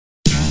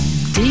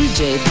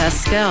DJ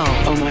Pascal.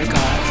 Oh my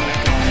God.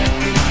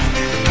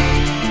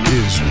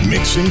 Is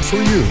mixing for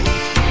you.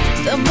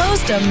 The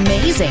most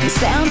amazing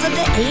sounds of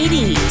the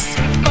 80s.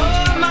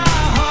 Oh, my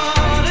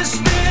heart is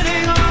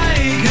spinning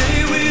like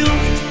a wheel.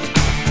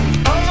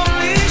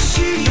 Only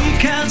she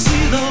can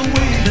see the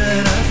way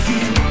that I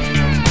feel.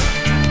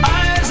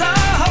 Eyes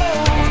are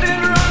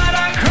holding right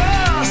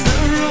across the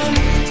room.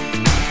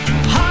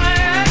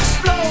 High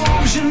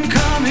explosion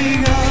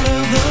coming out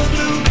of the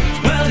blue.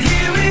 Well,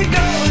 here we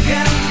go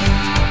again.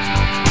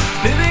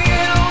 Living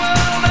in a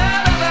world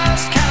that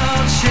others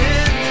cannot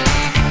share.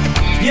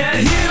 Yeah,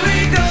 here we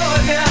go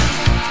again.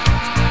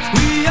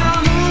 We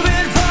are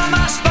moving from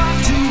a spark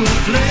to a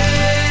flame.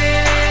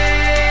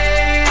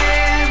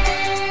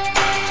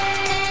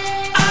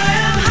 I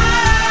am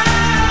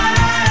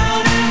high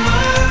on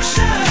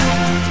emotion.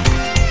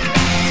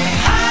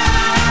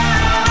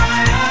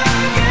 High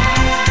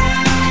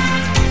again.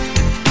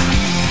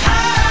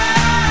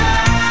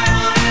 High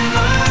on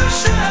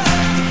emotion.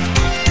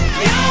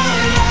 Your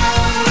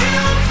love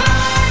will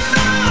find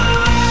the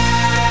way.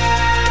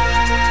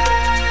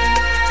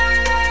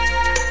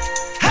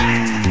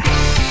 Hey!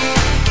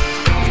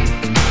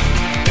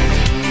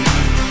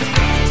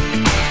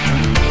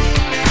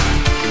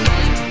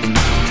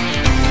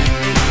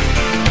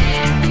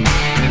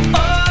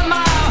 Oh,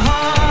 my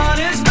heart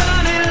is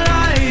burning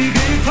like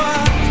a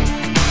fire.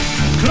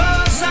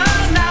 Closer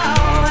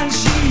now, and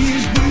she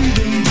is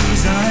breathing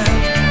desire.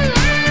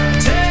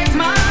 Take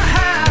my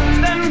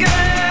hand and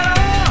get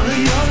all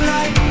your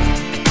light.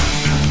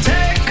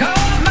 Take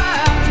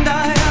command, I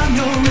am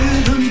your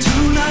rhythm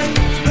tonight.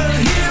 But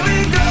here we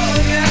go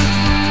again.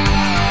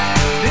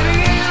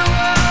 Living in a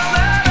world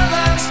that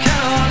others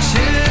cannot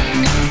share.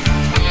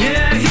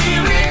 Yeah,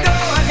 here we go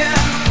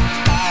again.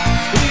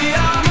 We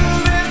are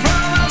moving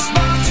from a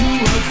spark to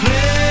a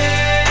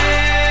flame.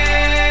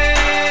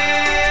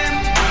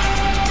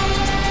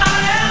 I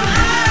am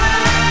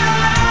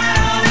high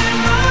on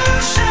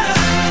emotion.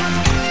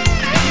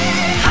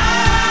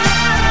 High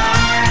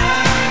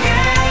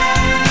again.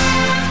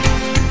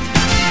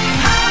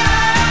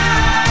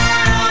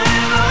 High on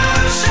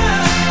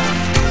emotion.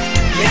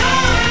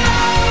 Your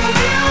love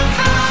will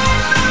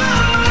find the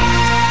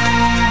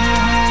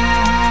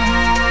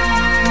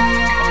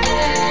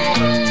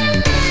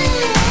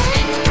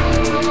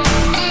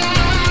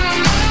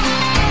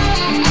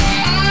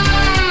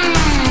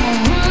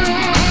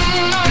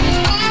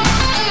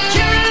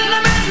Here in the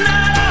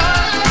midnight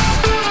hour.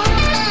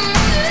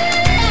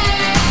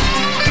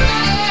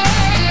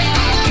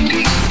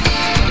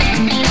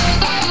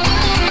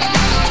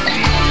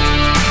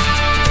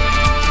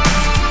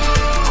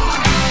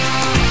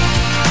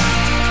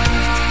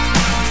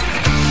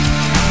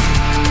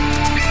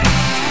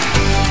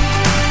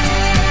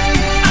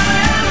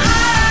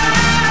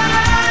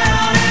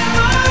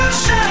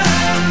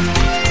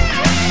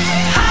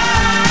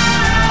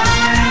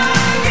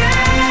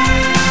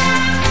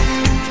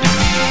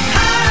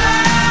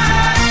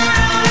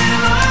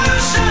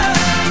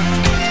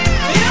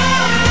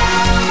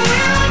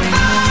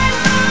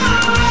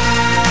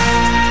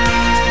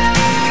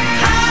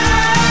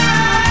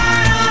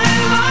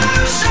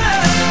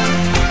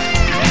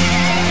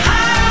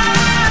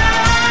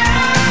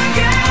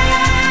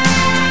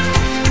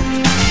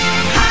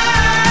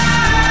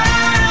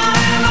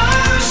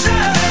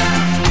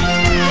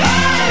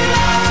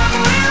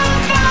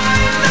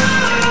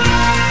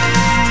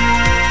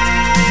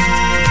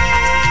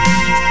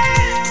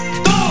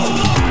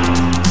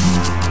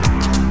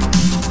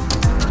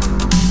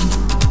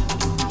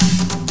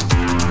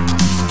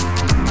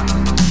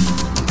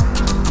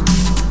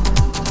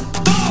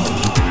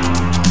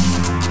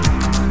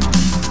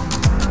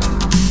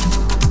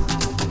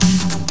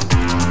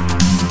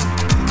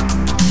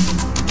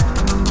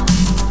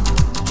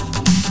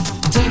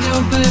 Take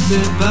your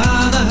baby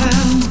by the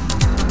hand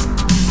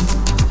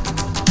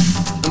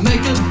and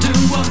make her do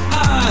a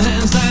high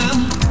handstand.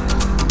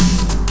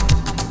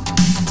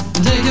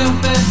 Take your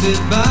baby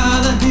by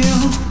the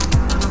heel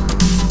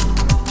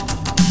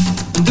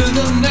and do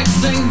the next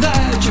thing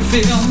that you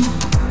feel.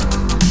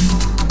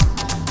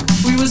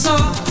 We were so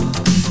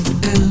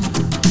in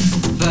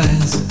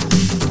phase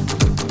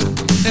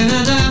in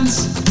a dance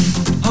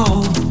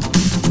hall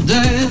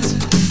dance.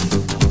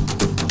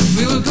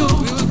 We were cool.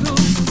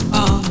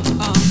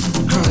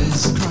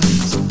 Craze.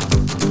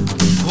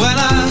 When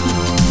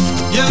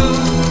you,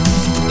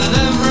 and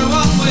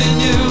everyone we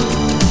knew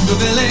to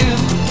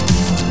believe,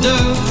 do,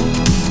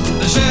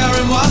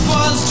 sharing what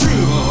was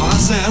true. Oh, I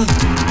said.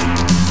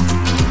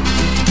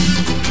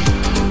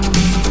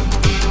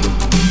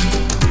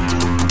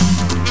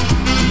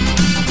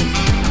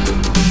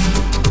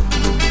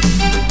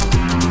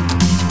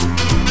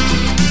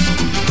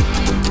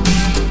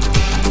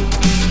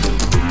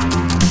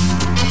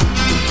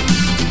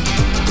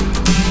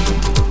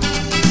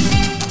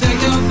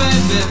 Take your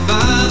baby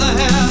by the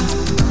hair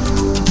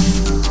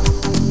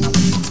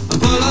and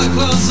pull her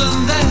close and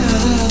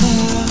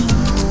there.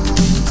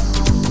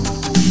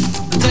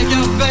 Take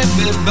your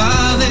baby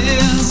by the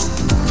ears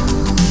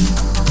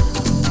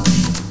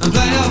and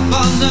play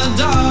upon the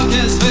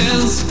darkest fears.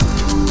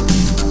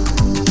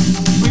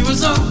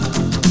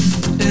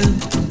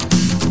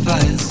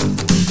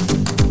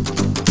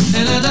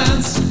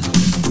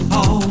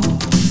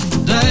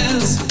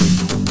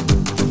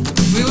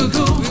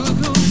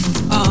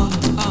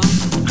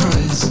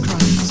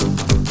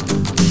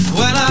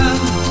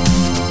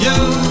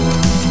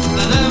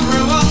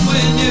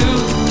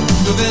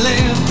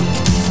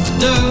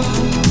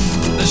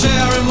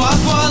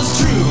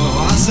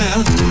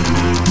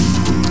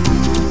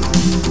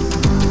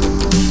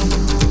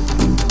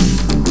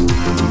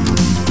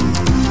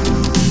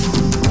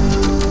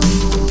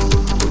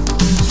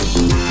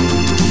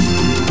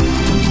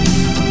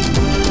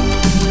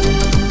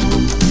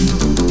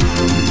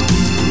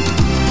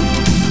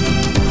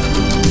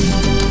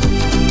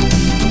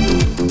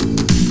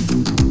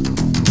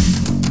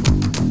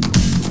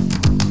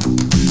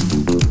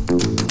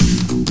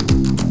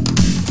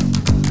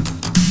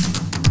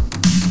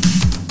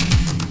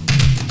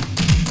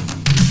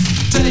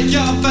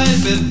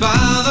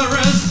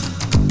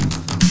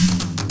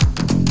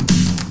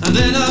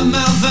 her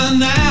mouth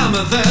an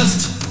amethyst,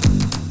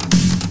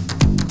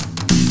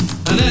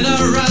 and in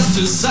her eyes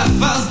two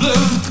sapphires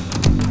blue.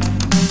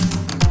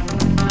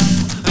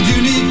 And you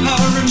need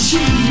her and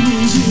she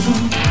needs you.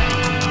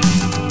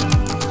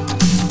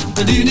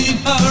 And you need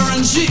her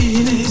and she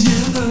needs you.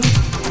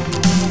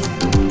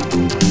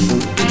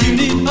 And you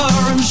need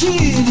her and she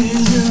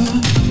needs you.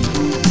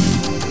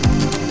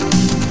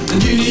 And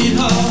you need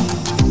her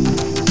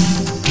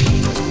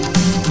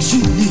and she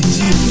needs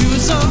you. We were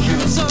so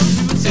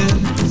in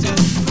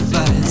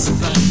place,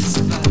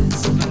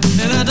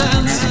 in a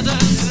dance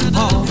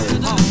hall,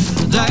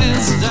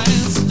 dance.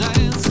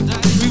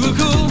 We were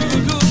cool,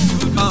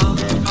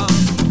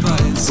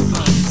 crazy.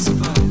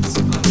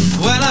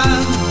 When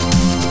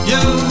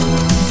you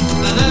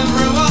and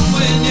everyone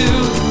we knew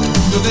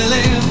could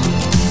believe,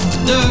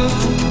 do,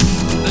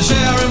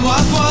 sharing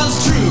what was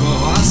true.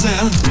 Oh, I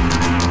said.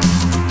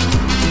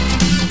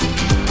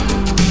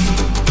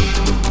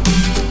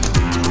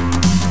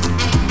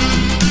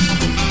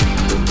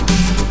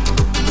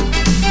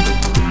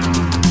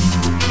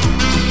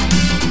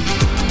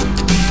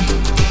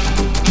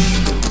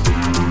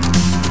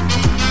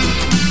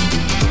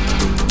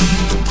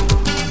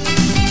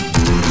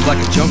 Like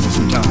a jungle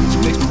sometimes,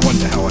 it makes me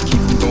wonder how I keep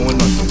from going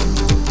under.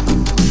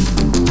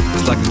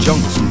 It's like a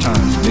jungle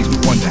sometimes, it makes me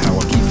wonder how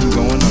I keep from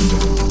going under.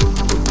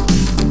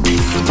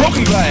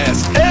 Broken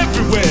glass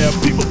everywhere,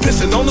 people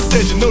pissing on the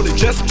stage, you know they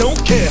just don't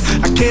care.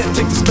 I can't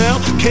take the smell,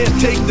 can't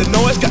take the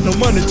noise, got no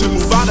money to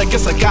move out, I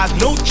guess I got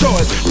no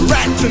choice.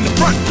 Rats in the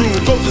front room,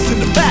 roaches in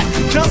the back,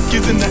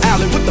 junkies in the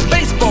alley with the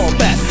baseball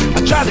bat.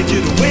 I tried to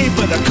get away,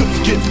 but I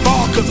couldn't get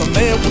far, cause a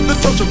man with the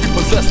touch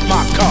repossessed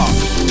my car.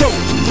 Don't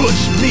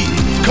push me,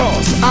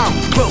 cause I'm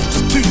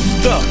close to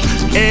the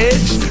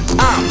edge.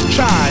 I'm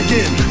trying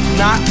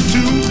not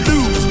to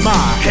lose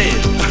my head.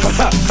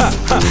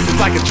 It's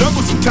like a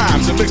jungle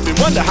sometimes, it makes me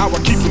wonder how I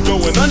keep from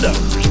going under.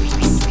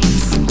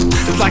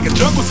 It's like a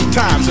jungle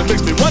sometimes, it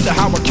makes me wonder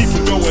how I keep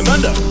from going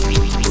under.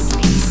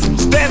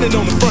 Standing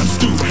on the front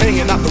stoop,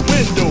 hanging out the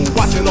window,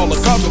 watching all the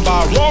cars go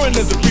by, roaring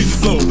as the breezes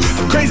blow.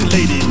 A crazy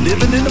lady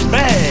living in a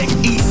bag,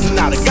 eating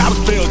out of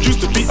garbage pails,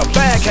 used to be a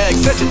bag hag,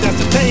 said she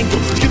danced the tango,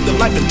 skipped the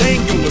life and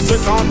dango, a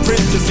zircon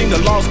princess, seemed to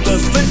lost her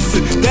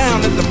senses.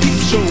 Down at the peep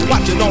show,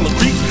 watching all the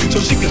creeps, so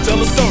she could tell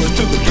her stories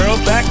to the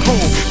girls back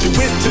home. She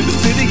went to the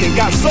city and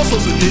got so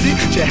ditty,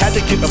 she had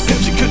to get a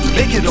pimp, she couldn't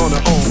make it on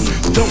her own.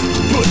 Don't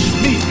push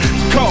me,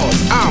 cause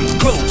I'm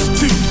close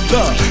to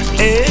the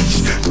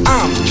edge.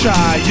 I'm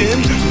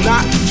trying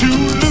not to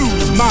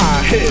lose my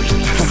head.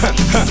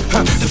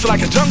 It's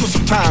like a jungle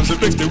sometimes, it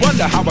makes me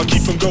wonder how I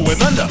keep from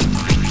going under.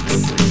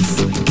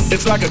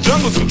 It's like a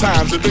jungle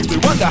sometimes, it makes me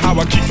wonder how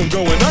I keep from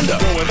going under.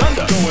 Going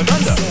under, going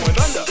under, going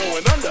under,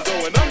 going under,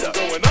 going under,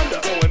 going under,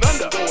 going under, going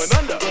under,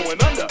 going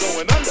under, going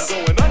under,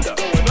 going under,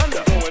 going under,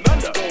 going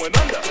under, going under, going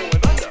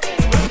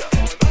under.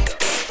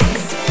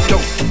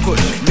 Don't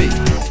push me,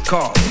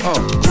 cause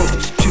I'm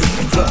close to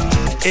the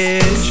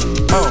edge.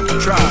 I'm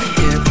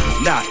trying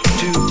not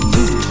to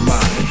lose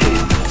my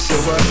head. So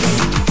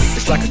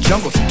it's like a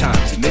jungle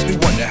sometimes, it makes me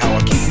wonder how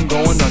I keep from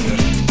going under.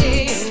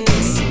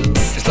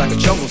 It's like a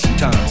jungle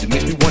sometimes, it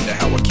makes me wonder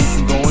how I keep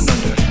from going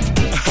under.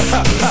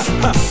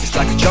 It's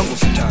like a jungle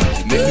sometimes,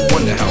 it makes me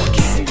wonder how I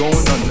keep from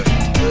going under.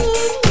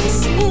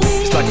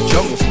 It's like a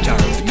jungle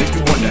sometimes, it makes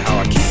me wonder how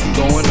I keep from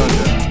going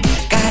under.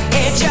 Got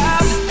a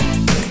job,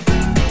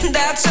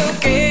 that's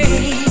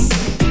okay,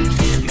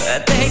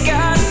 but they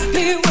got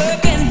me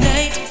working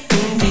night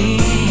and day.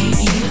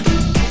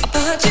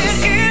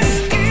 Punching in,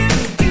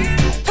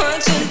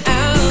 punching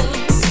out.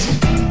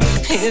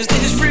 Is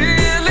this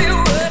really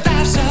what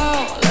life's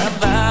all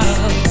about?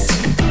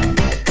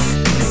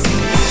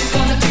 What you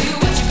gonna do,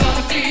 what you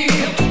gonna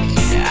feel?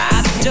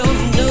 I don't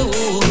know.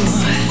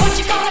 What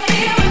you gonna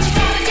feel, what you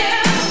gonna do?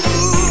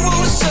 Ooh,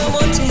 won't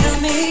someone tell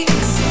me?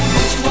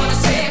 What you wanna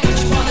say, what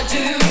you wanna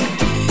do?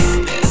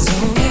 There's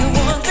only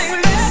one thing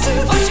left to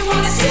what you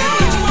wanna say,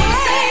 what you wanna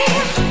say.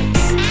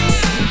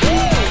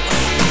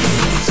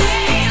 Say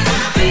la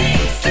vie,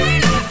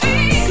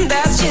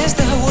 that's just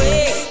the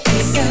way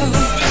it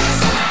goes.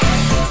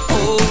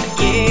 Oh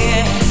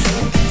yeah.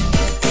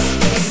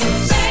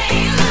 Say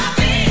la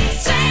vie,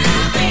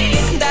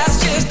 that's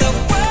just the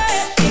way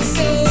it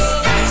goes.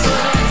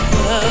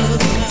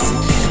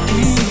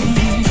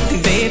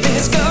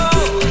 Baby's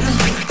gone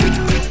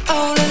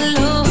all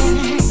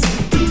alone.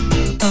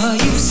 Are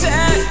you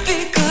sad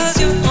because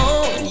you're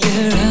on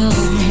your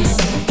own?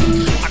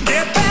 I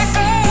get back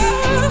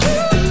up,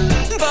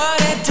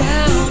 put it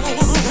down.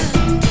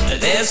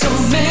 There's so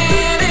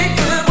many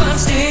good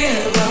ones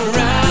still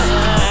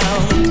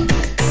around.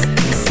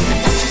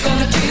 What you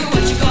gonna do,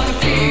 what you gonna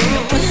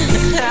feel?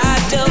 I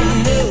don't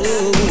know.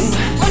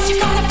 What you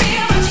gonna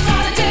feel, what you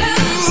gonna do?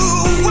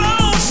 Ooh,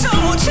 won't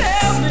someone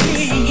tell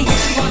me?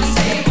 What you wanna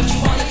say, what you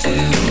wanna do?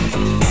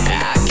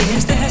 I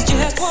guess there's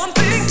just one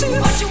thing to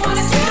what you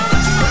wanna do,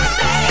 what you wanna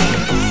say.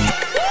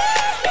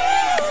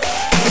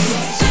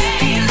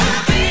 Say la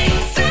vie,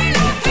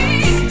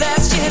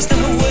 that's just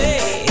the way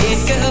it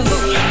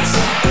goes.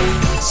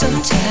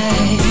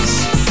 Sometimes.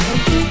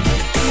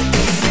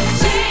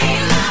 Say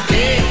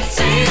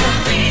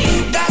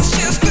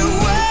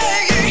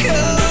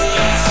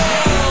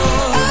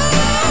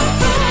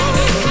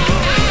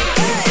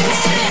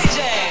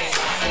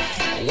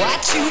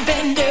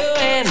been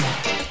doing?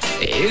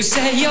 You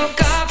say your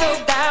car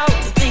broke down,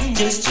 the thing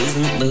just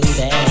isn't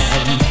moving.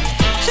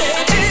 Say,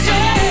 DJ,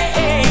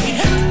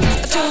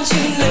 don't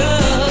you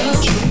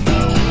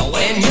know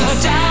when you're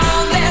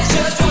down, there's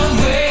just one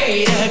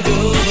way to go.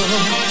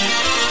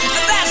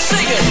 That's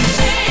singing.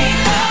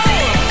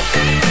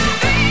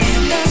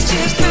 That's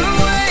just the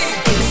way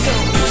it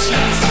goes.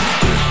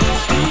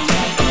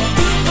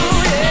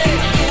 Oh yeah.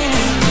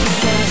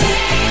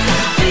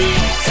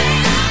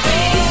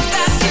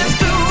 That's just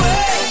the way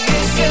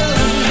it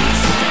goes.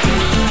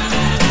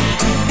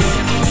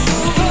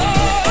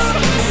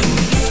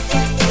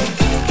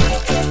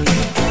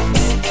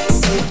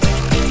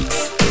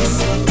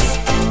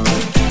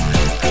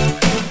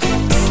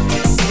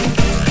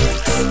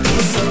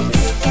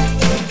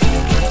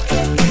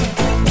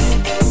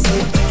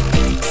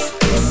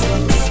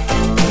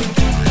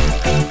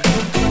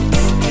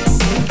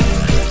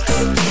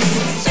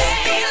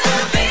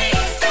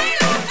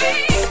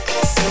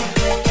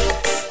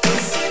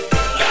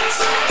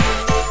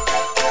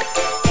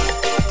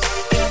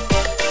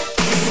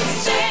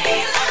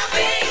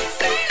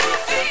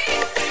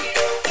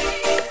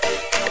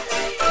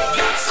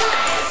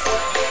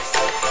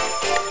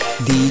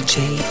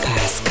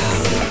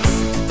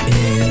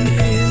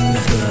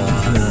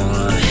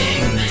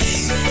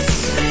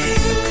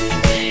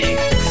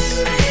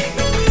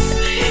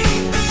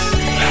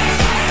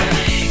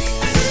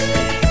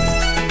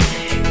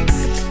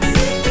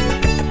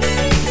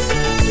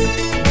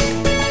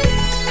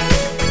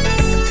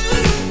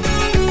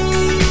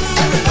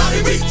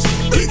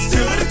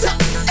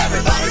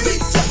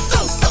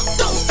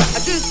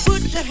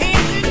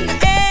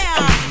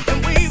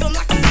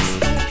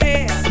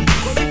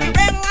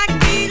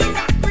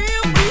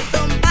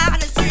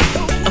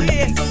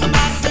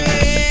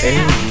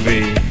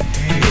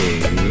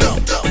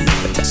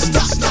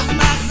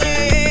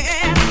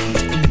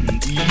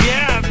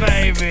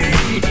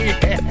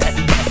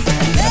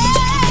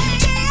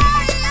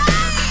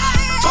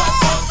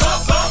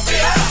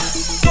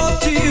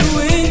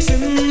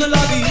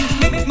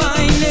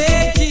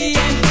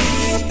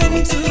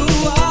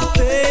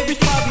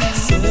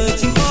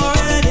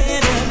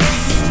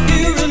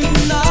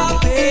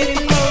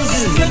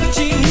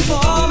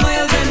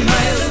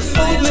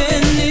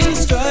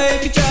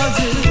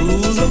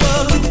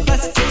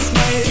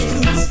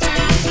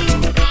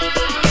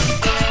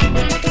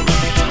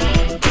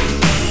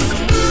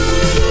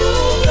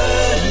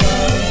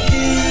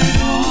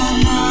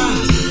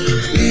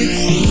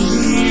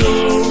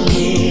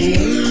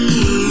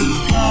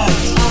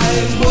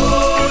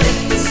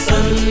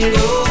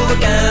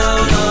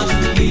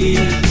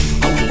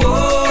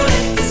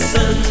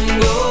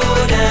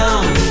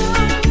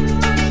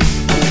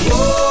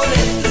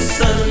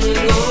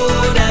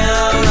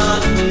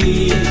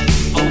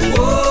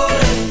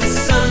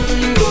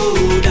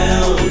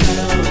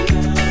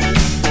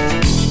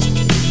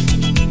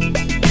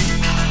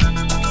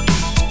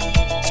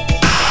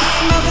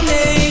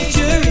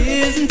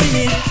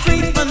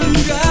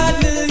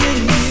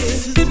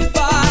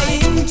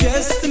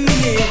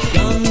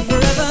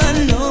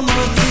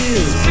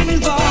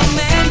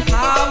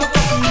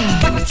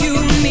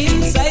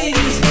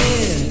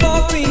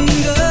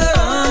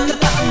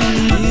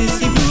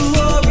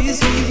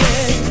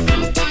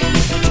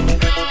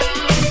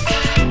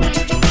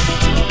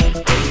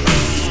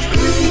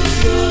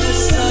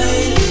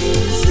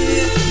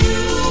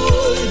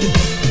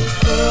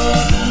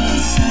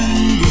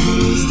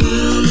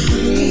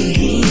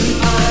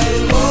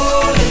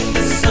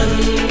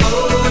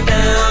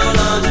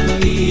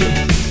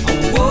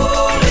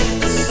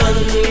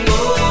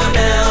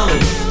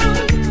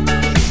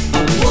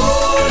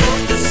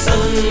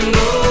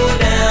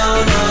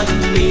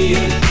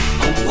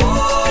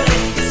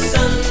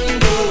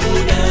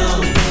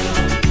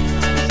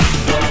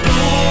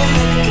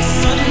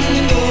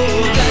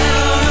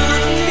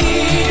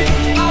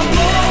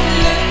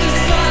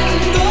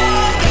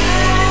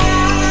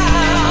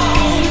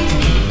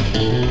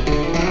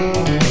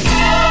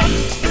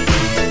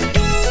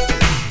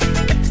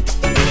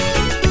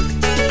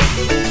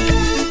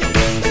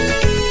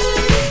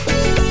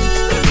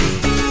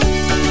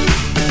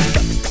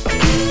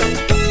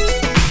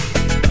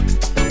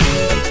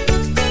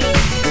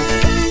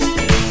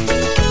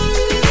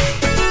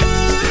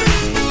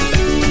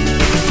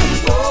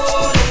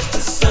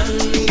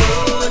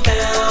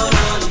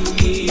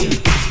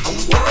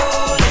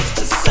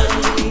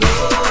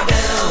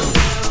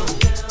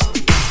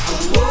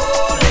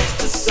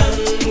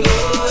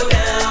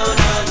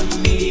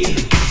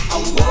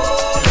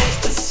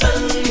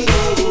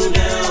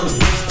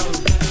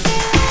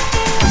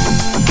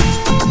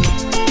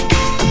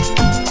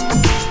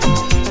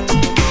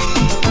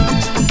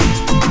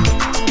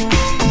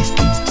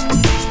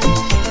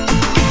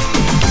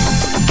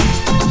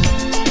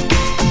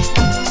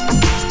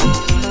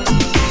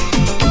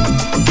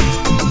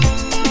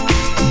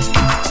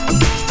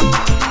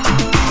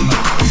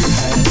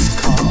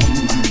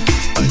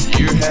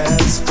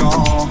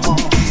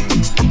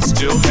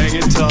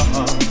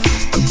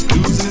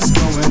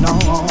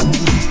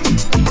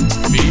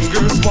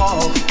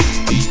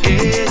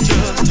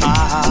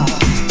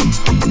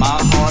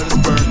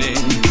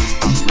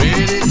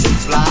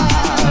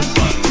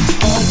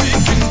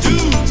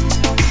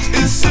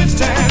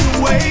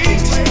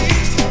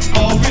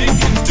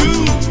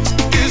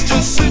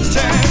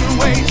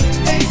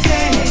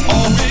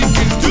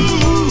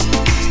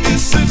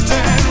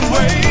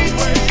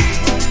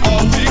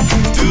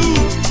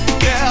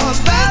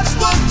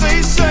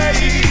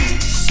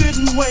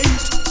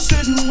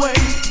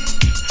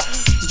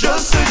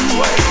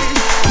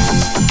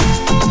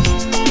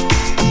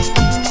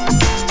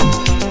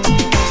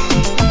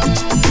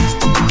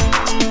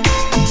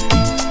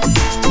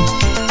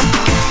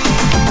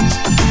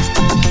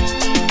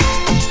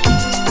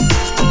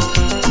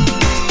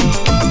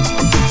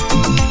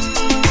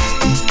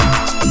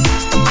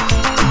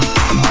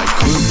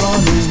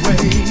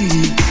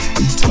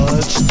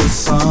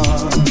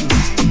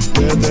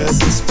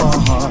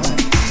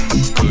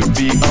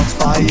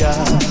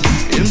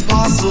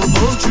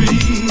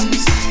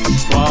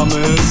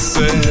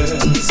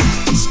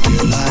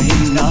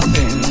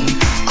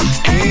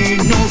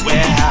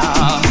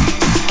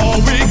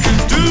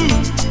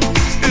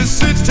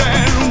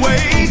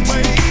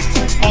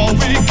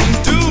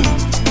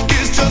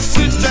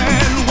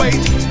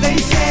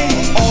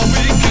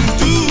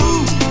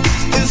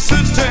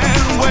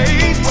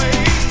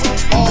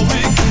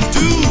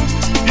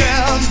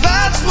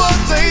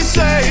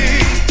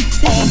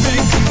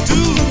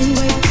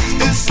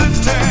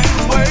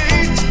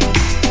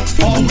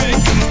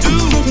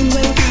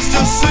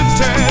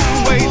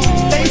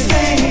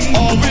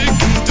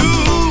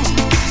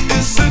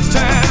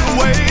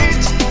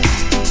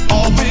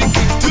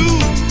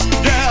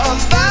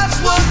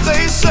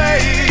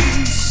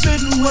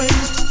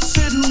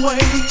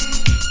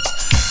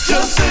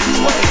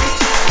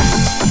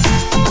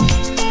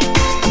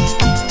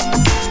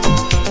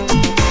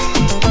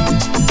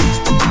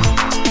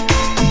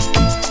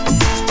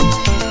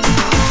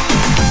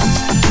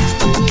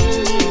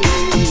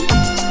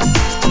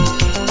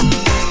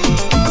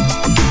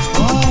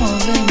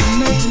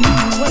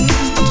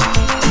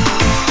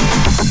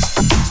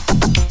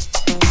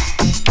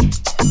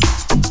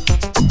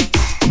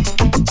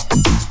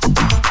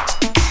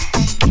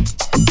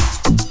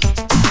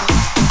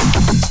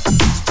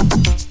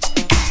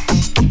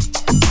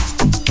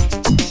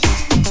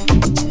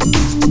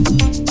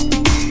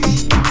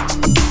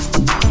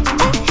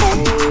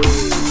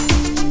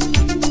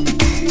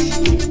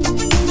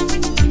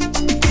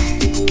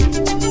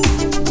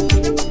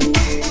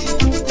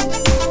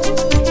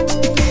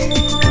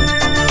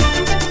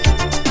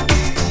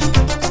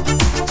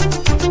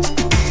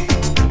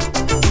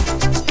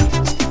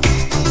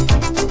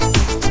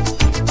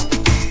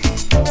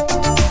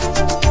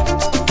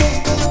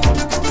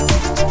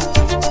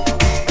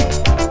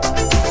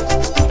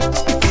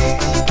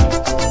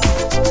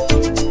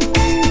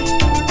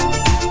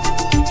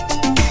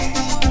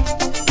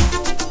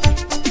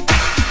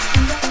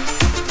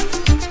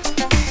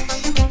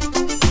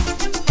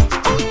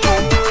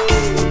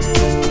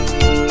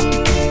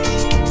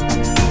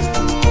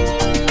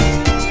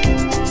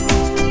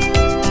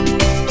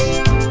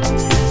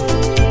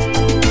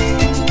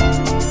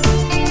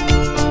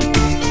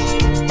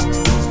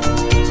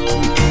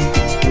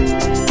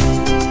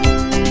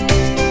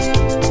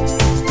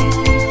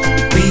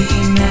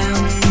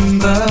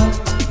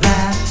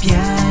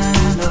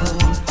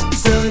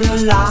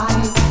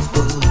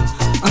 delightful,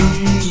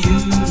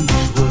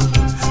 unusual,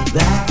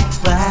 that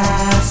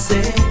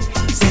classic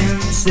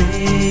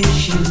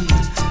sensation,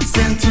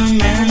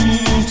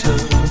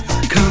 sentimental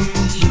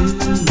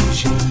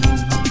confusion.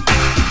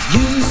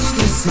 Used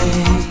to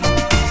say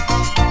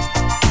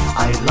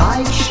I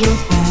like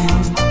Chopin,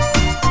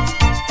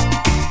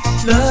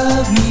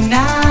 love me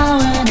now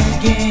and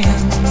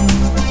again.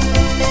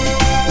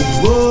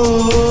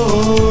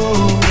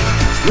 Whoa,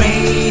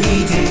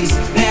 rainy days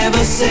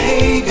never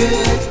say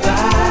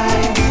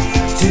goodbye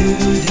to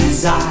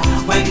desire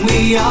when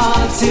we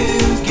are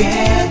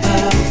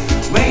together.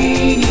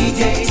 Rainy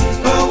days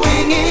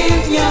growing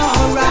in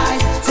your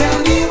eyes. Tell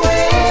me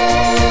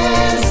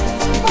where's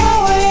my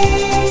way?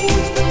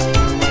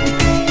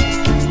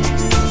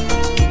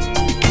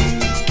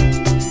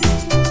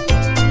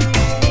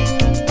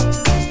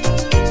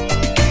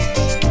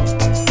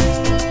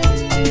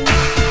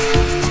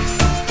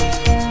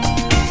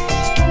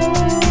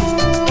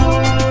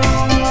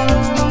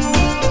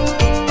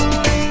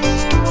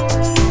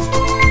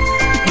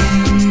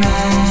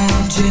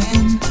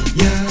 Imagine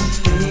you're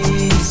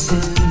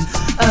facing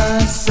a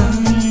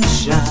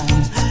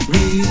sunshine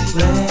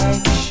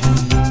reflection,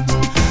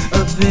 a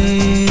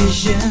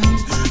vision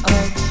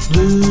of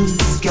blue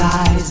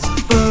skies,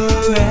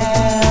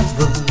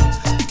 forever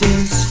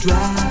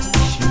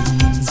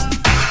distractions.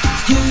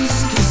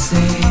 Used to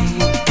say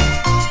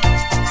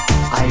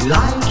I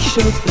like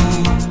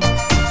Chopin,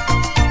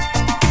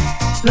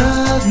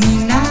 love me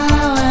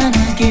now and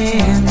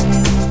again.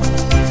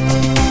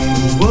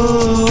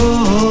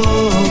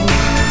 Whoa,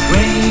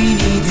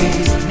 rainy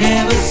days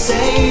never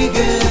say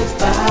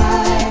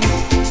goodbye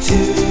to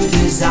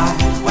desire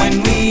when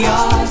we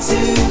are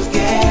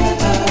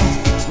together.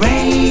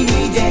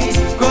 Rainy days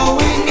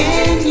growing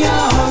in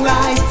your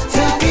eyes.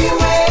 Tell me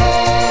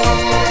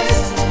where's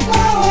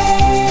my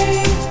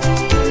way?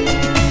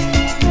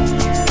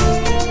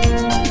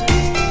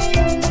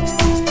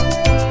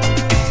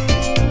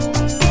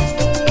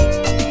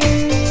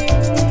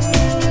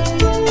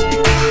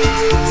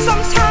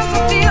 Sometimes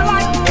I feel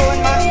like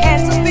throwing my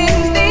hands up in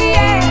the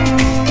air.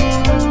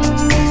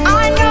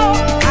 I know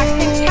I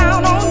can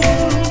count on you.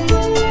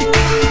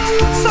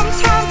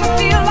 Sometimes I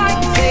feel like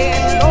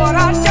saying, Lord, I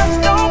just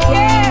don't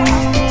care.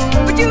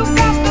 But you've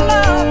got the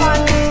love I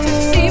need to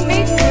see me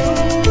through.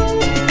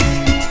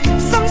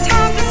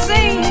 Sometimes it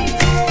seems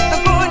the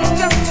going is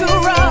just too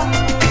rough,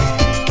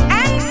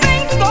 and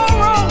things go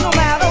wrong no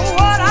matter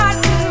what I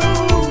do.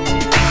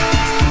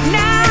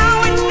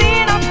 Now and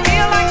then I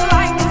feel like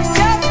life is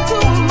just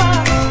too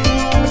much,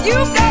 but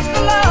you've got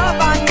the love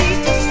I need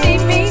to see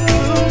me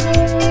through.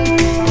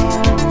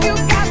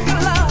 You've got the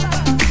love,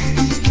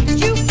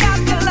 you've got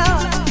the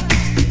love,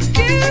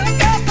 you've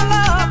got the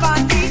love I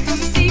need to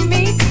see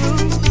me through.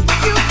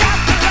 You've got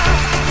the love,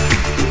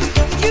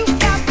 you've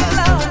got the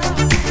love,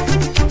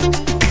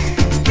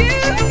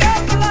 you've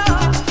got the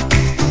love,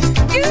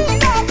 you've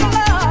got the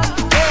love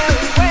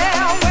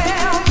very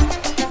well.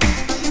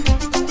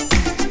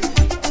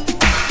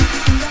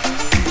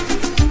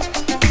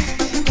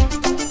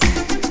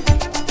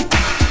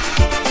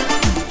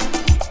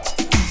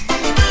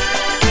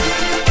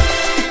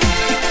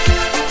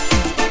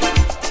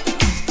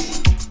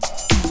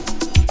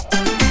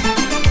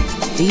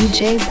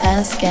 DJ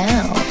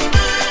Pascal.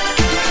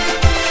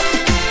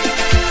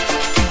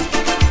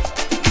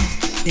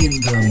 In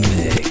the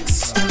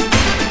mix.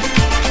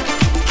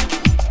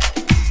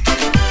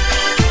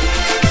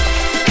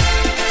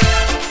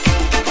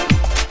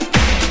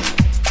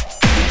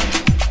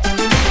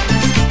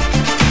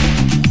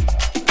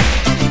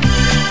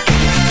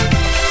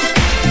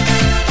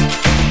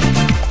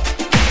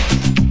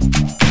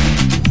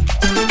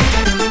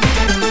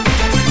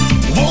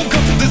 Woke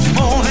up this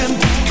morning,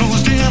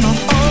 closed in on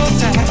all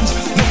sides,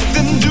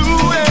 nothing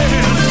doing.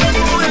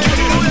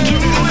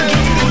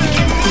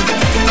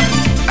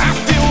 I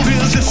feel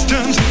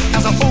resistance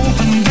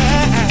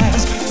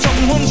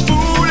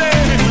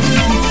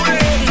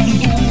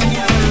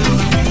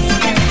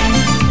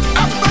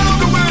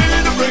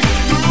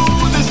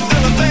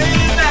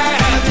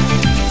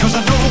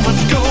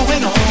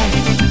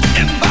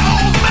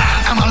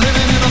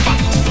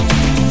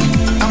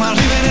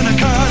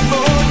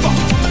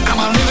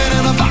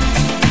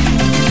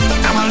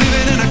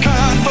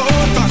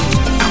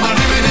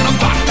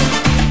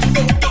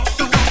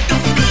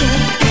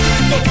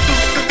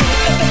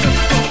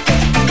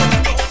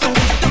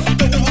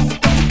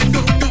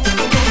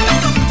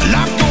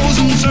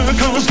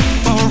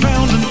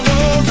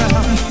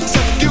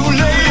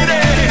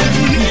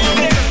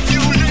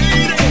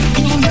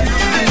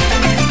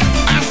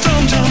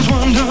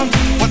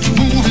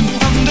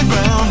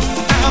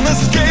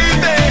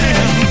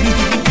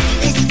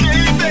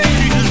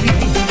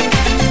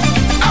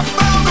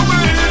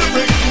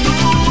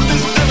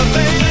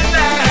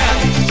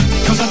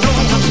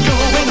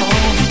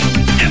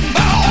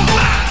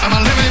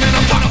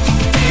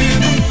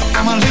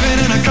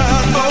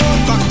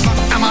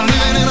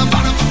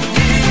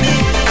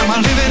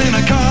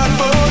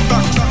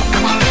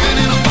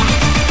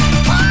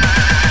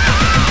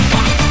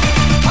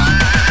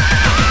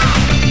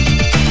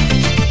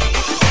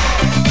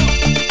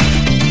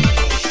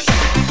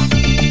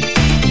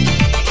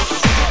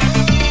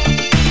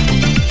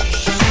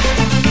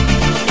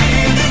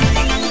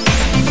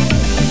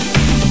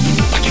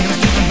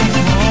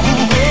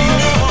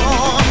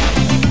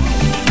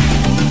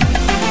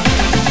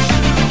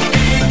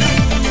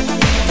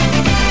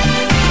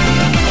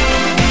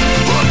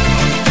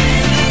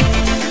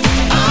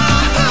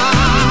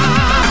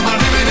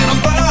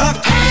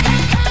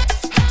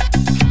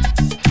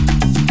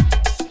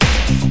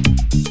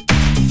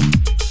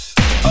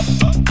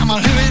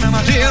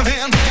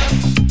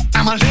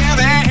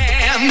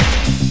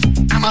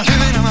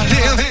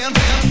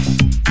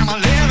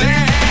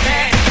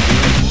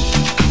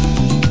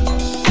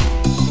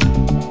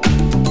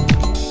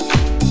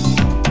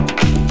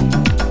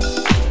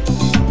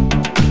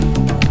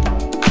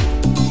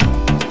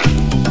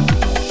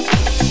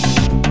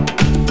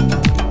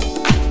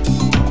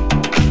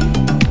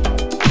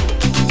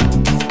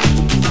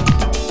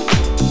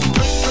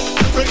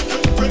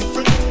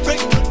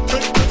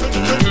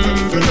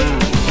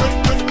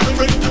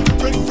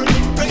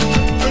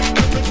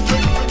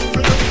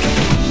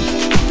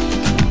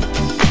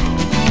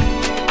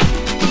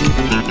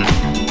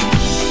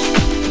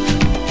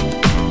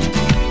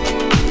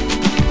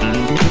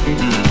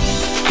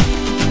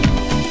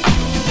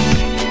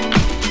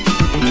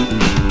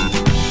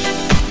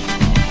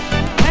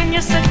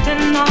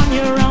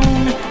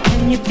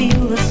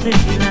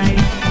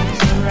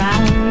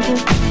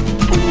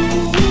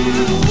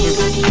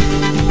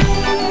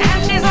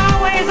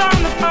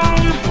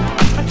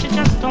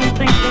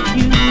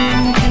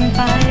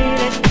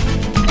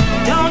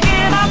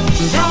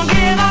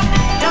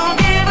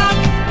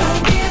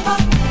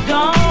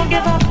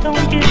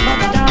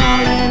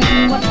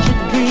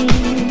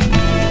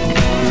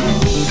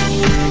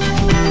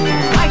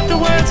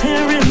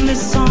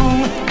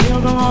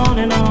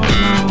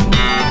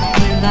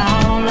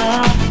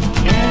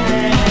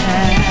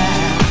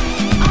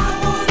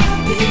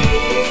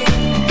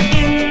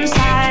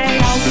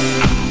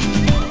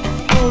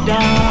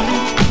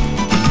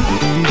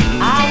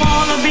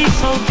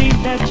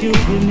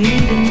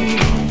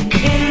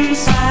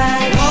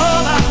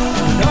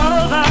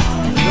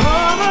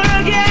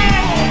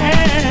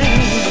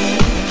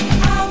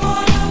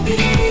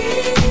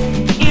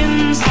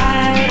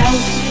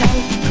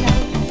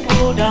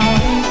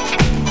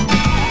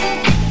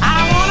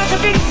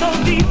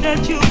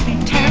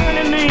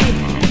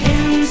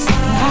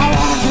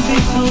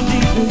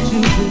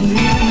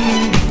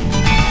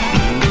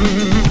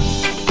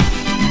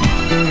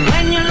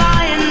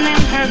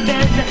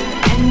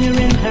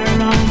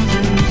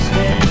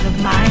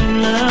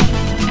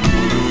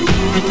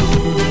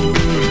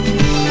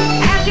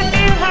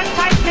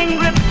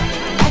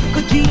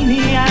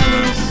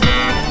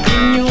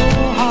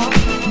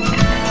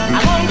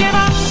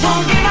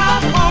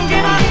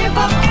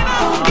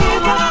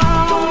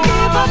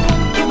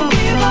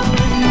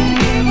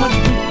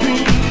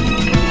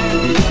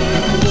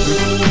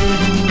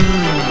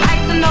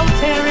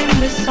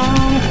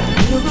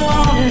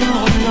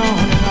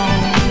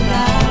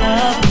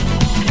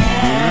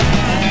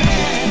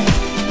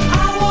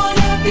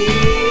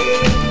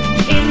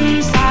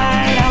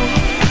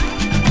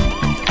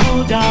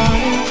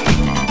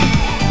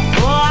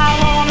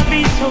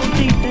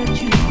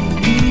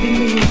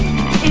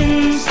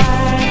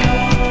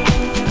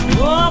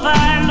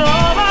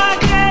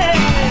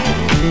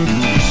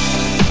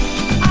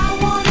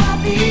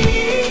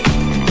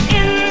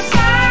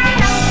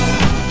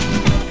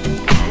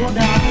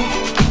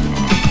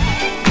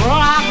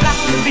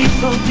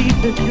so deep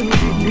that you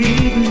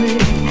need me.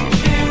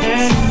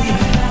 And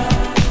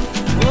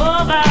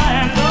over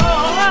and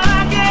over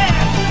again.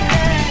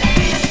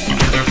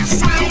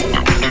 Sight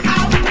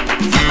out,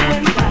 you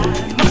and I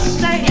must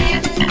stay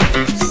in.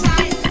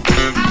 Sight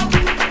out,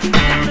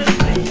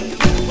 everything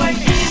way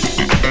in.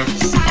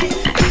 Sight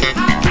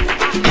out,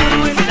 you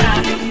and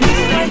I must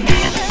stay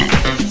in.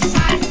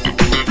 Sight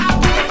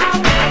out, out,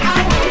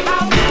 out,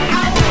 out, out,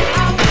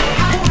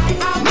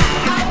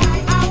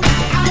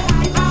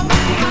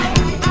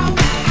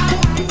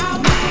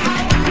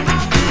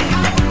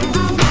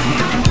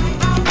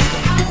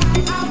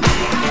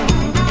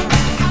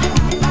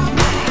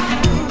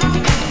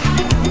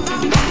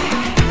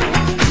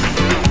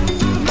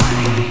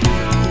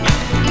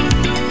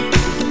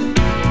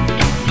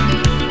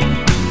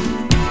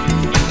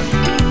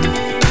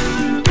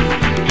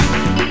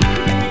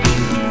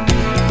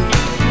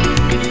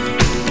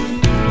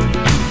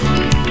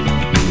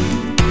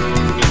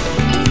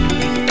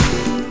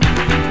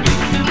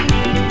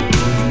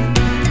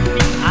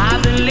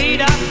 I've been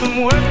laid up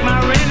from work, my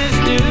rent is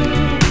due.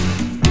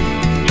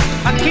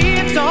 My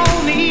kids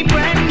all need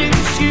brand new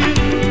shoes.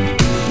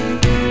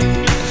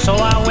 So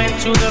I went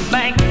to the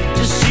bank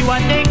to see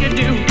what they could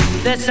do.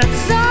 They said,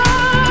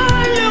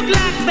 son, look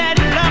like bad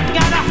luck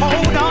got a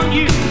hold on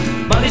you,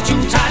 but it's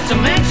too tight to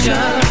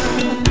mention.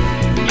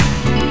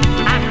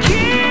 I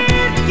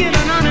can't get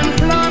an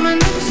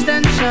unemployment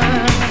extension,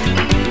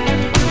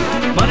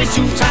 but it's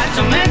too tight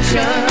to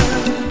mention.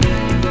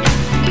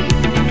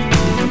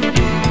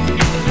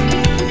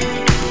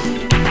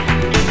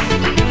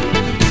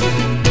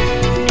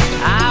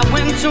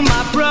 To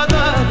my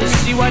brother to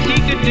see what he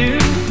could do.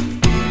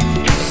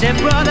 Said,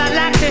 brother, I'd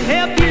like to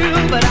help you,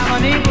 but I'm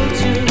unable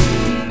to.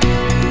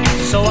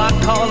 So I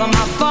call on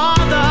my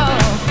father,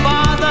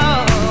 Father,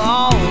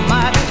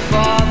 Almighty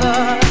Father.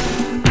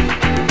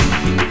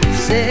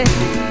 Said,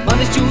 but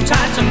it's too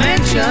tight to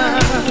mention.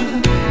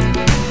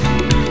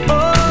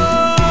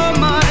 Oh,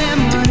 money,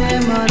 money,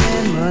 money,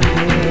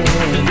 money.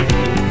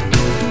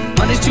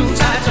 But it's too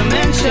tight to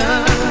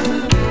mention.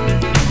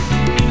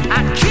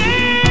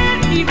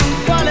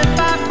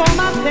 Qualify for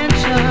my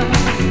pension.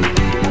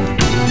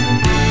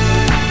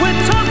 We're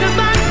talking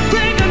about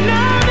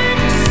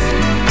Megamix.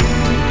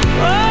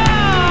 Oh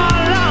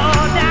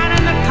Lord, down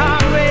in the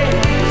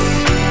Congress,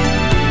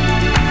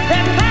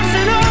 they're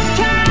passing all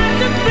kinds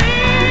of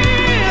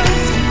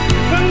bills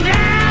from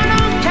down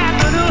on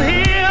Capitol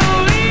Hill.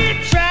 We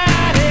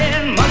tried it,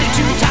 money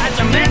too tight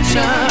to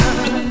mention.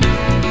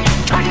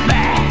 Cut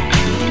back.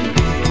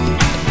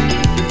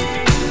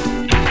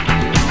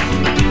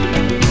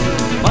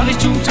 Money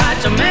too tight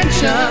to mention.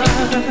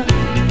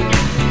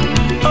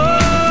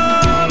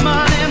 Oh,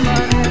 money,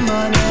 money,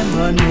 money,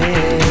 money.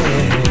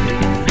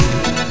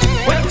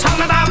 We're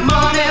talking about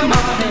money,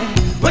 money.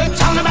 We're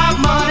talking about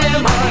money,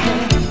 money.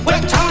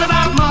 We're talking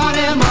about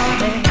money,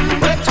 money.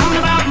 We're talking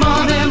about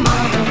money,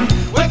 money.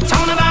 We're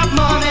talking about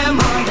money,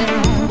 money.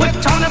 We're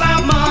talking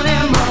about money,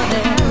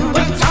 money.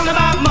 We're talking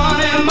about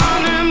money,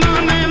 money,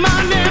 money,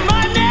 money,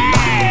 money.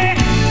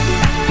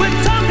 We're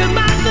talking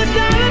about the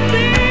dollar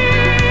bill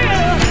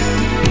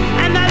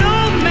and that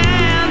old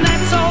man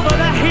that's over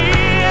the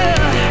hill.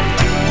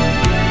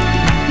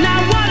 Now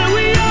what are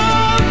we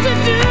all to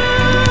do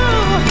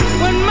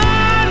when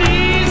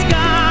money's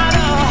got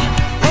a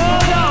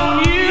hold on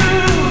you?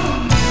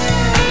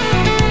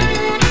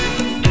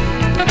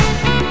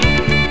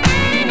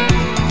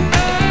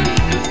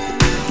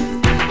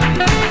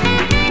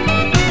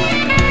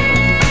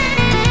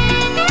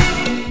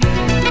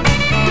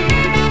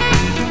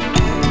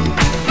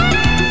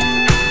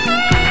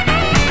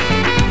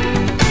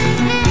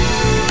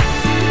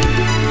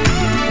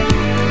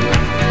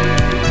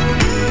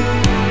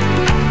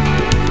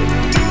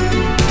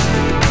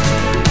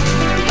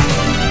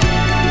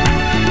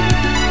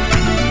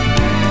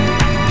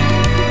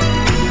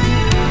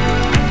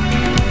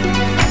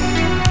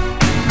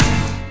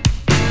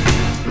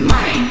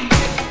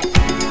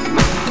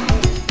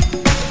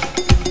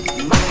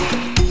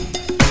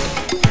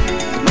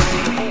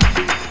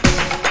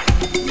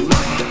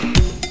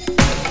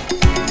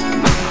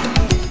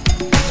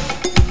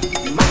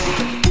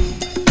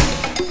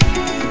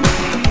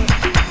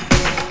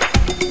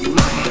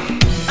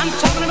 I'm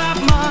talking about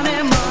money,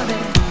 money.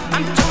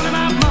 I'm talking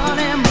about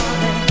money,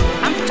 money.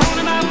 I'm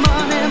talking about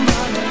money,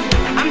 money.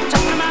 I'm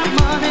talking about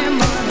money,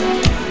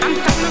 money. I'm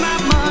talking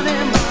about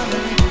money,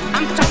 money.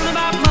 I'm talking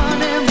about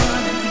money,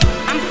 money.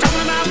 I'm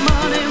talking about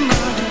money,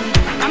 money.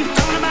 I'm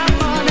talking about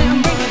money,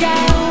 money.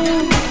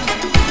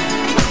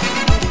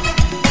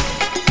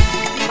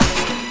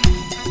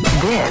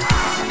 This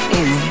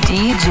is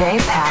DJ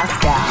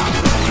Pascal.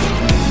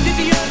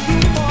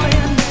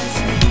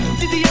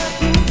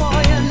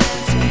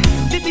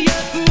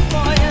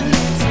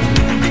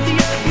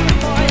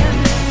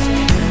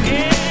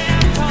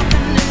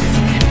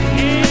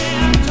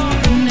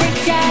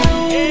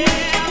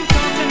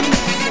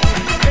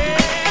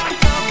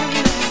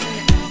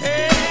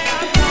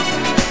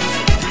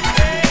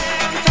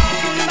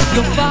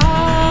 You're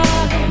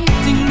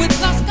fighting with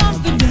lost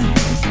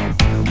confidence.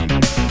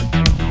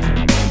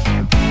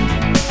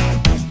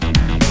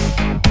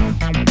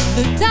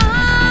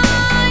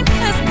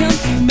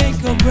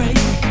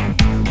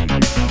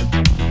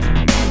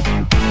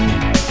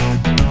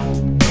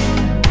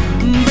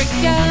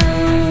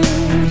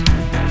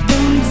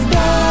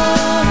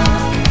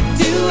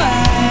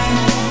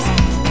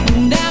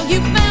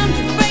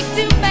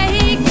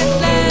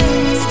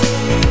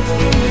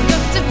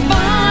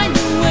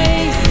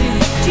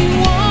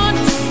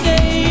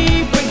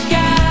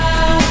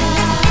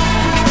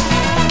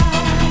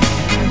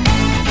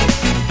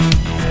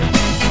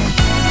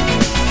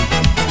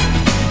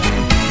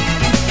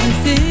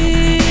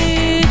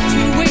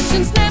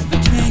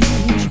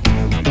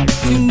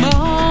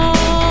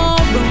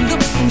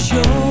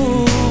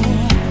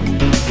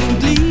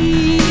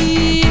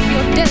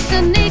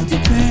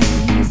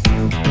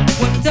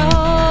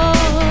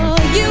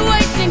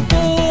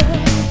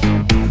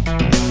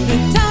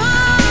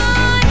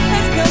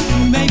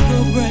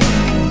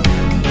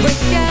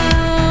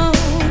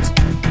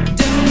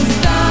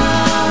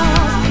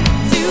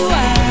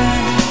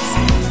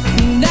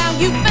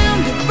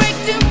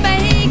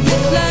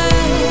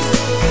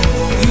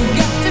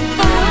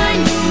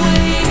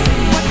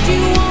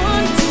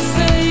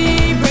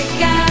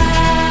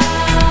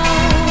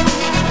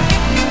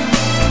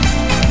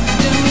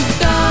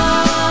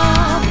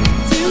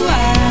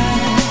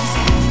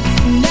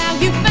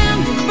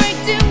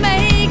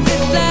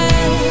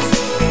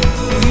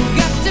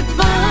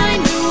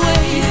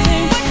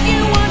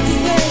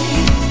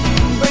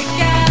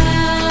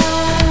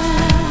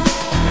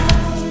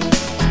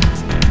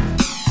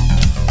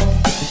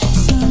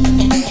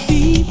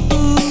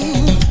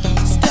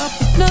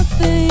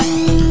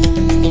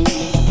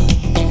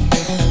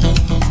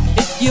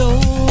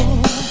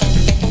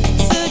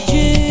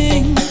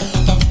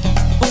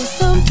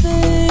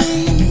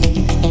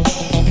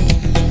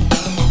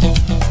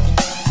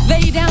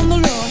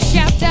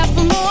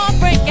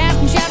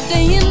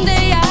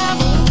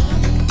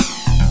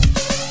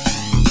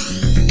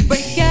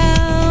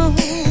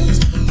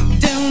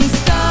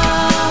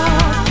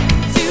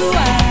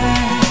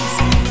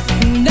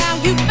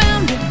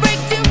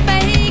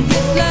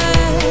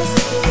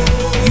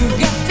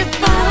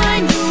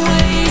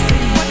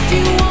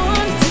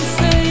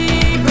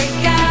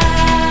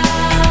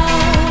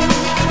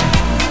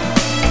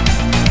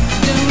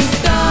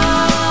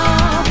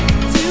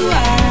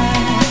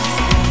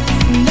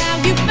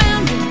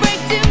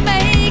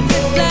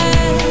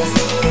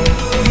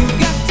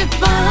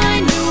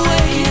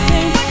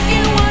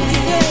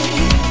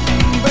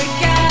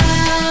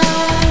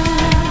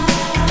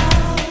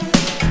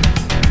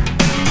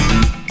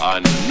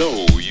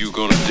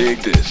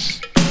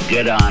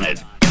 get on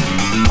it.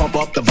 Pump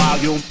up the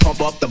volume,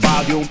 pump up the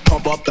volume,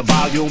 pump up the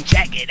volume.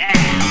 Check it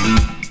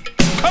out.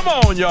 Come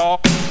on, y'all.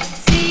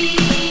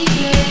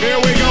 Here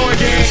we go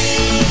again.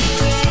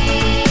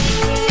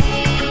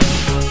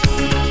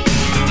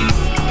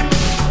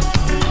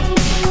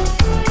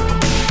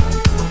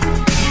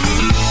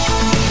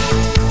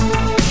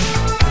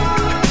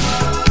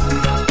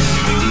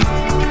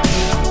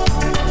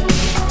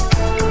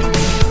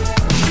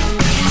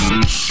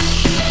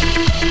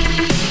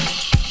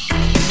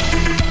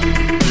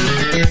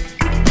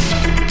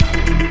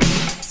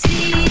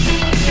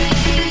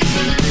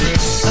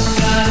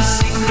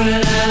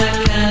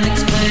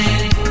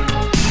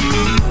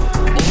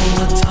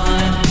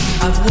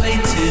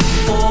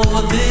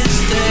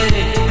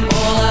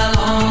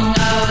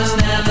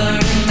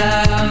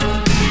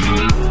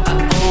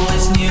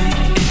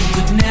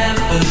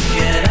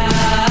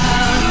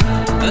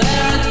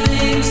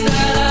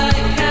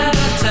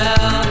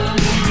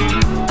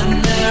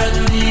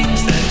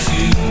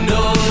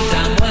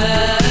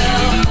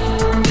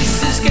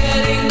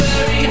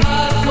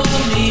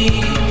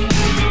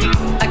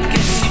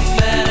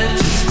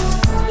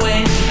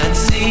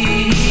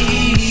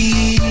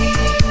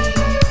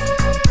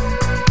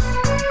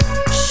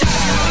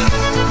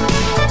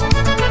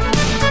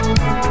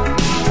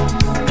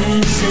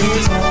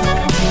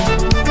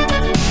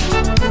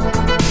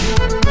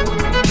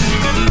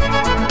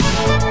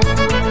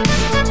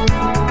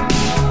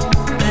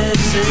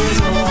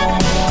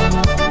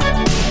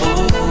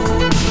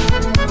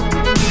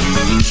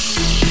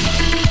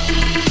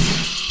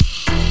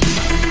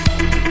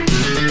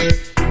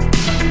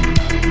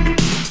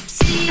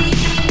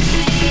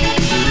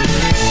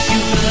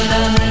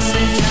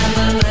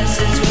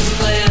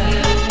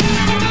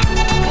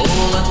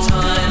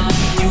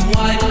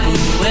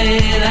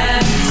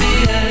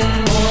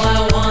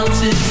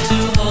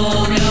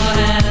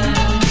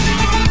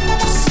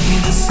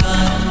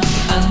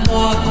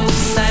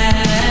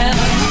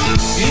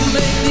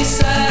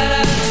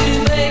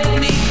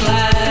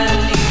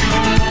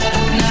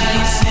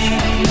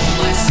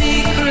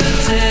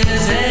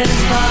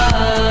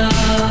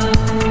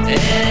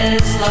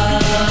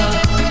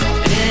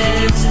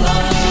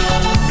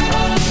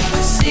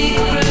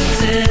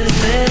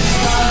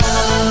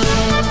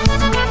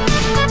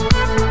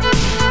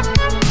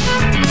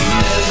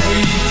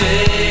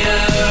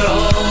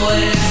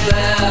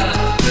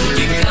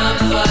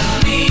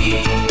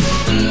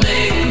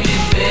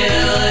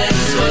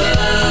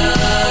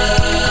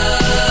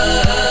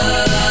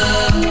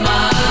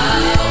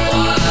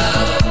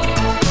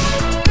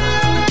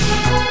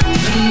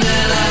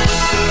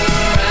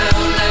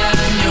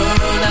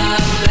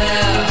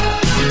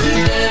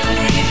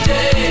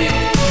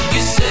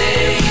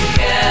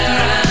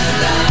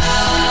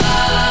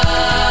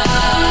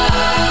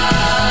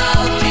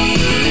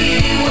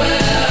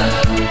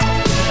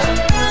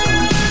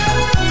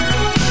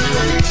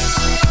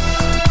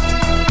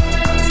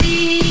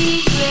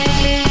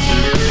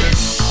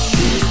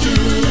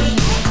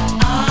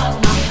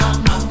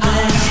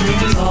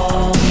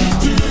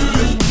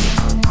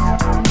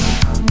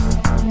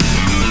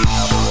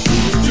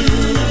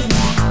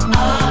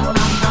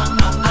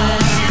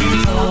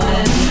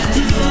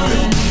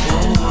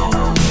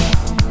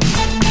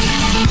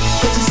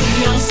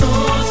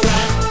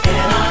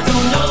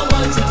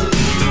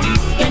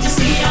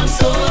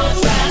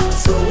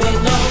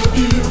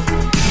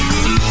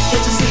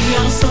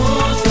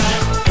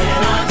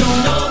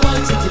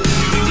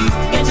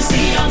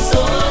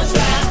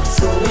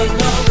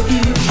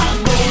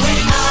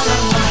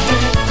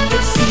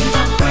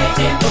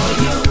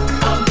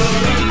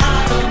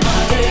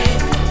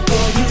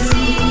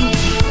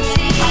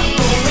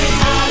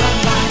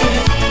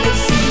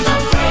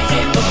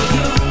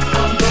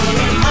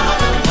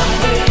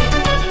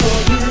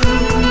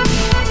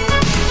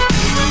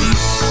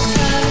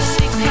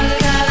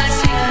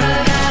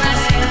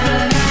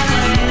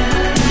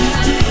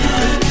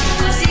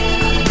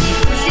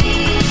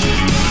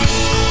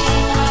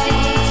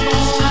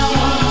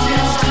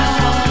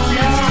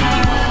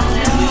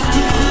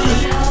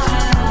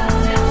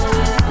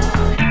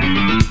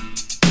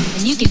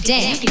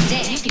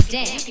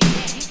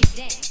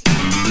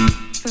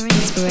 For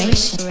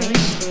inspiration.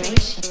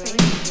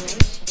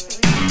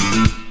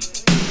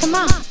 Come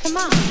on, come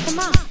on, come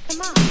on,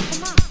 come on,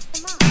 come on,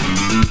 come on.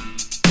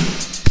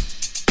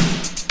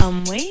 I'm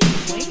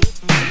waiting.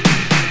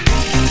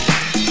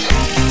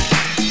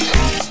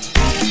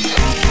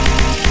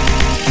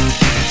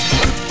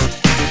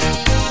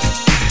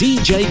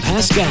 DJ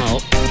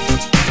Pascal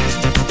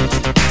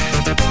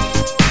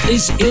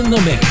is in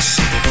the mix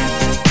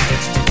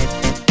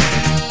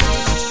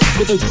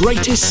with the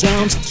greatest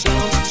sounds of the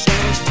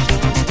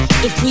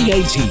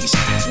 80s.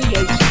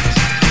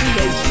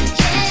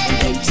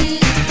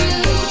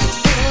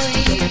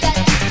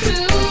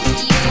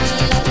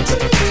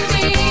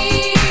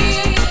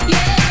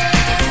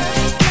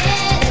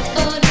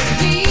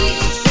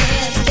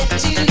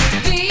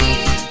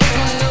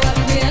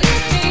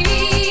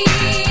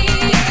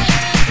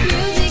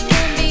 Music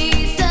can be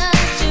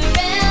such a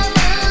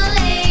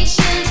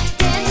revelation,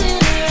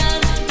 dancing around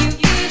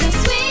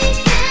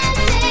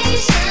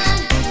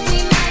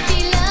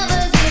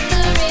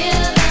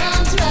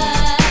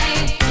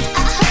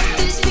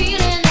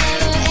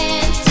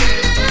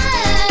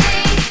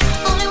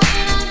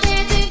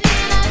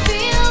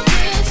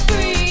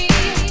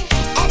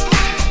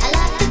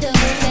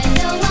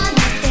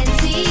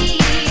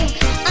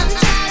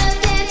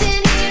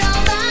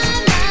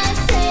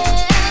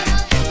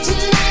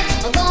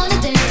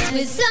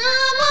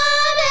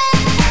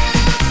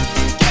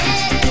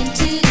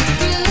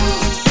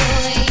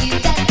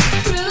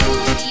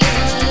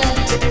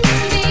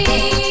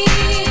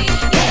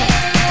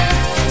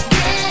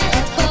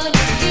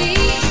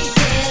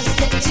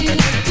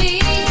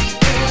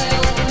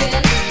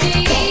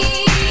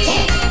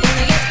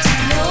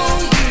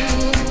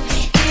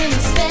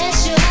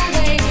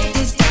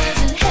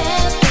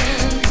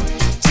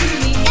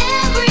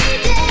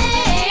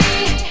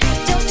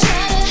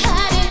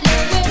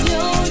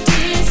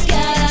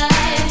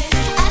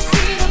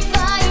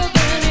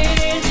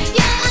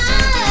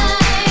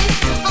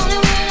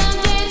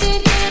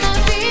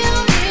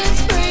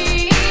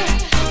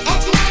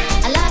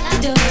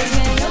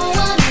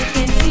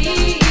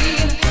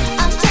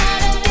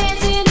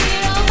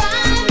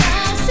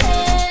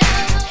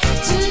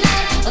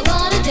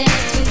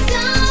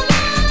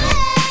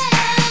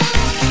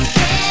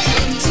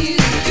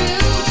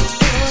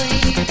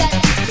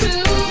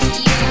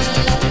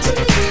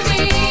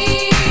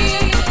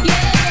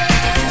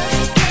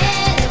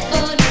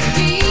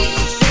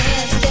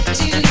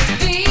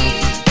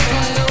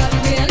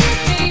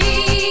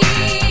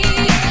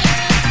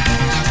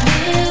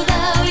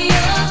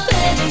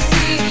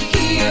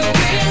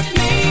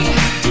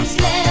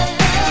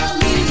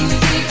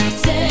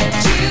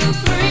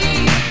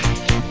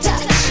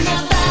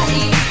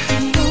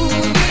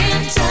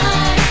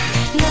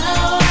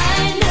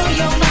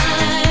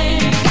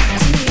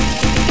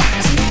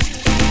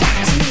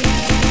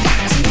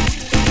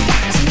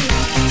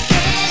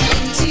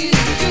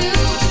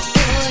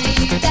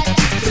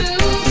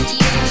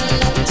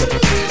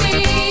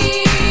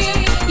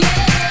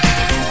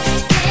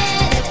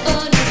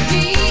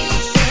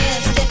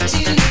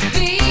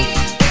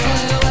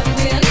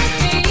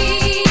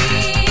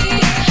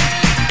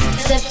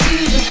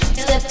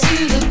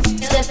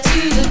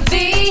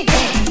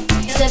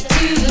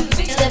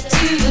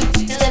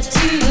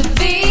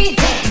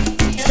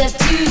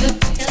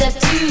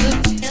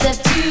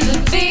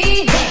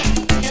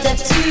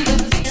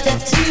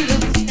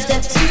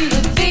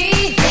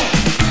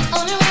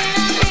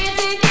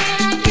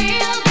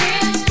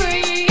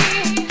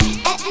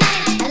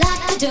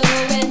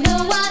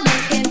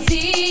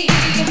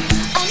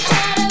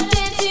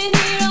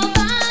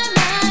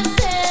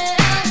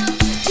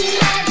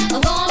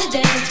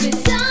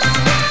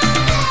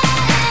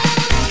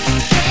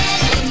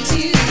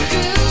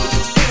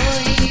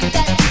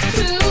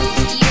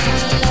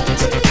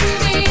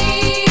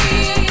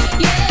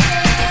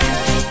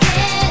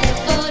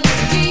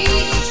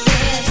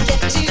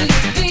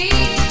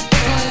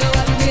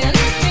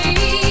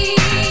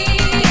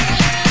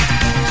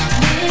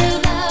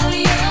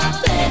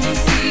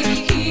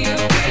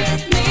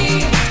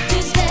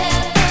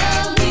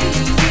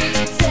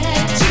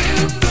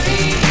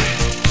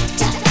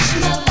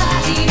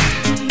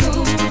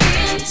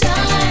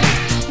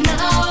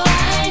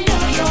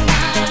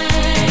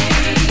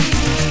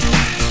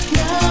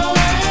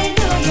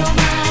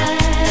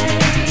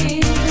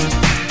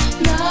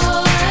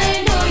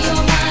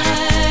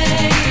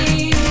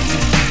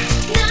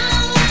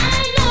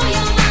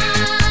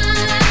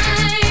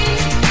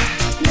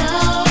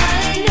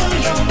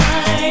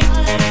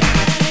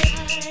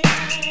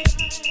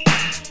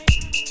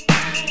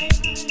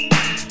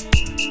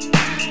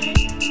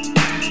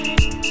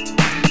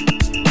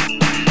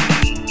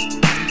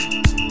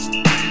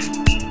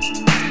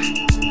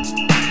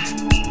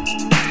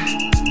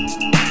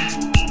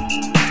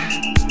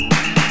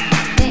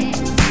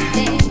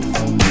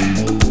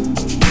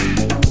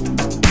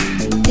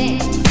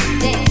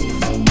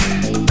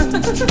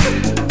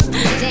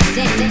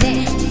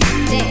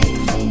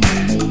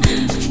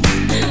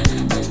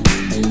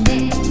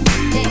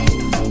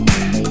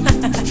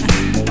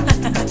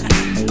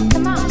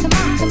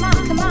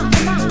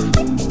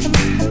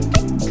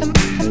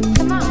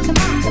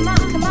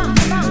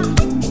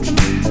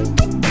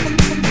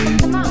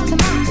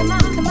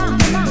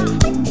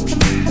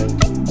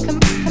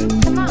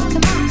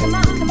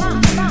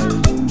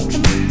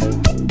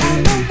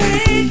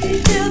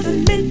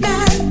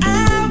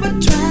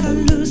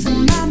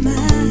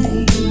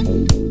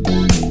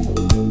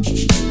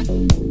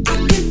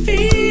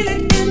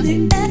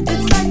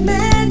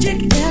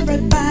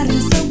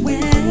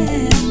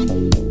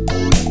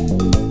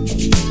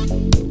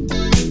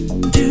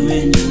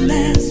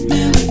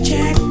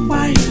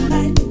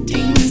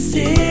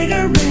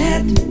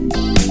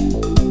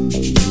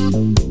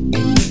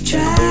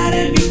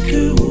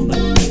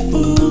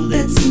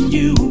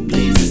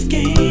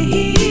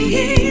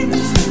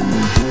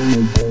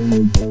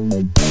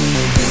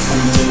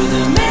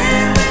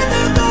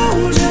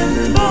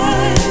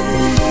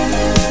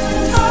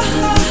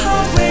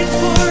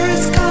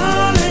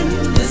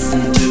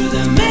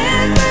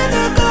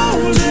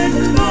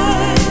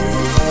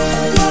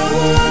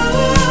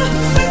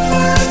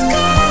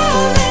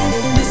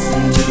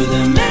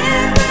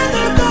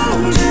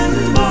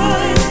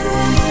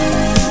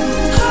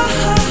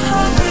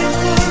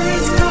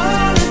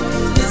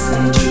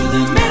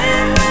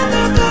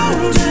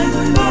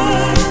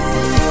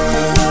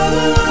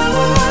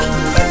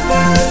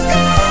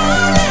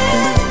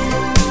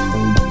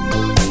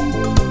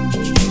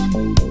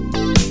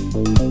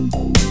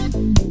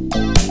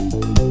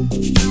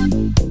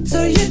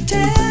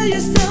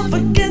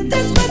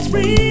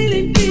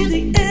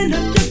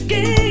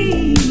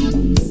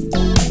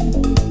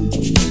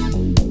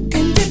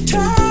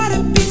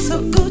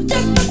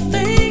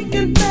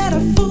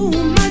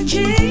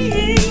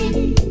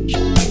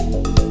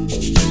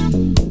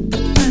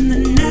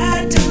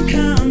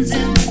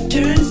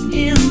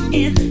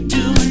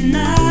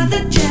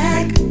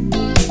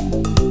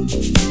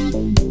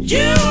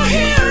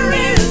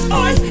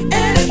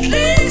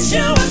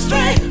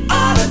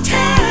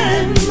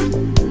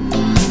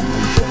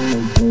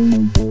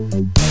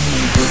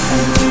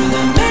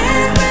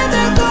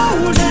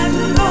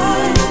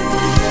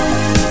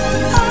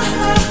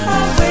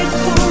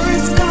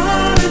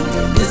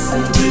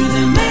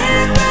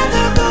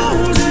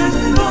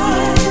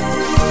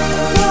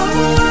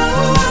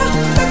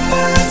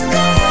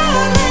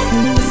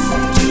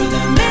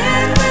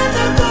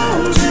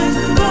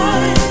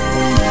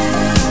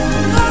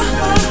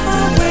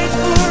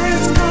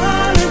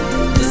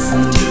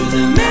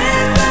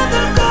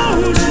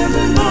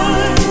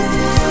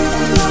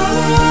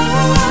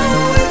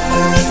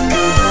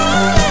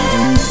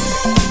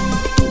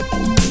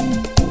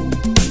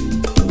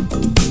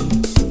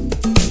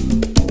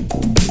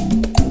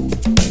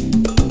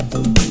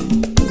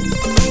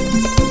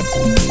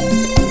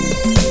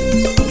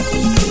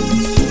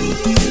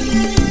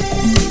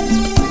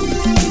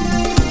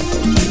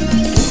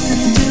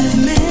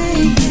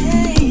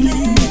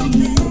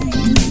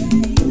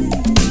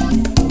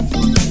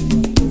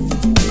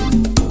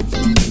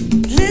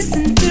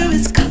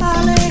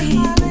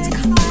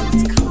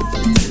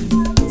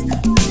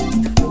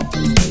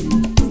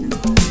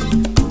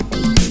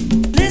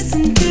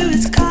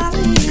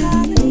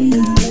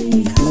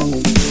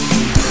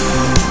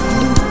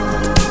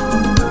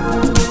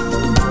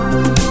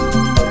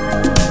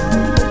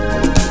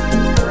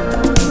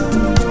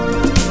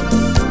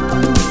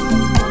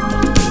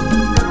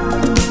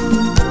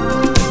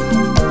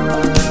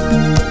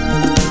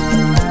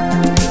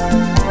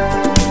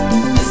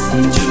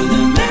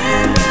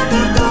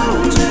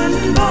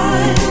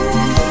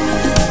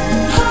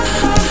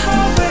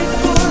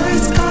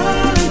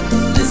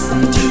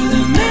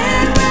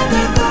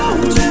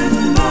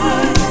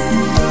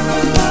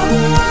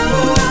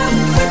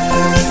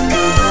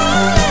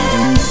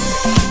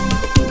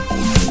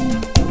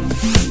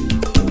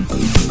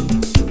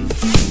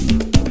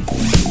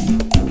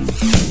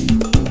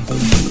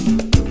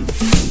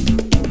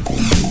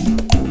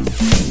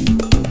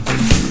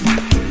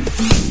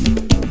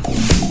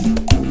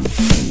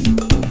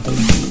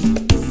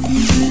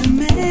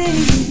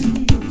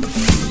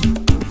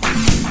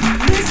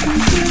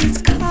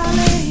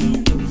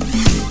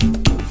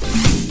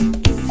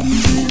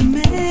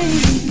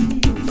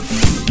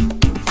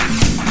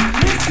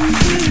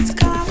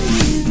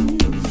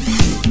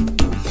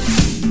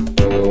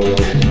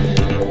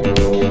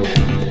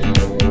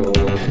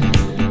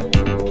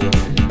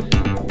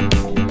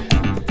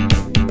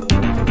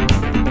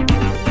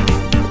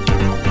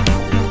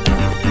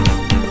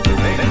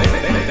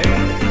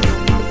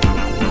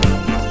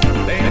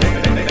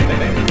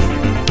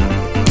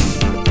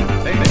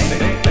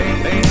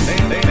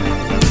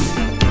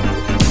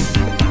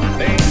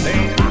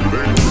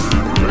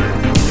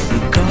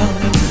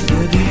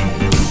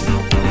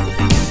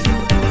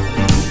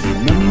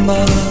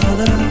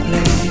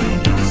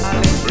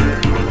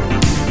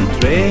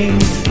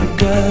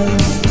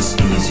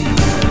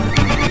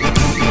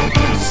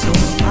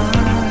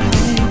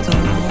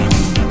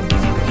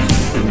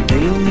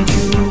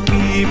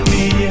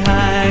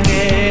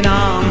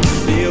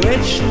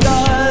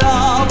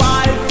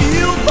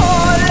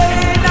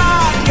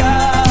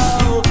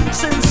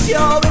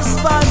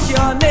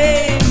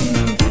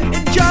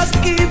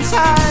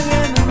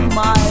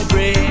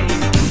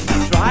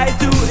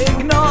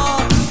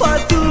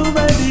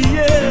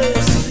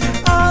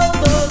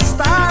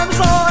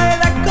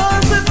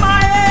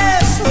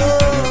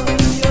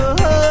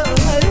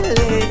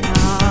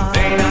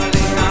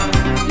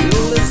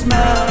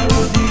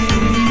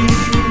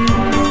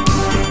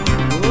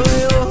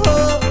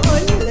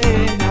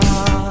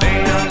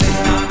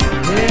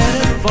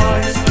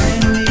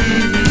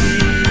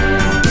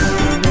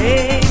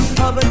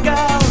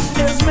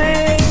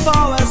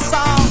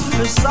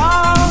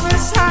song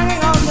is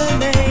hanging on the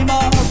name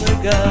of the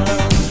girl.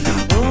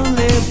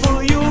 Only for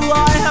you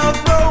I have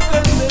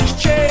broken this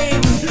chain.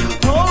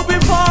 Oh,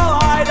 before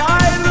I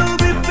die will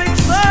be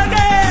fixed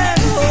again.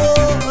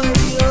 Oh,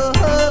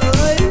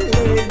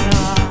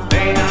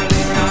 Lena,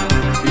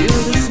 feel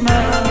this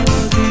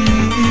melody.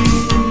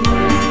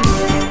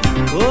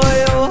 Oh,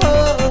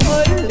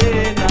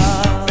 Lena,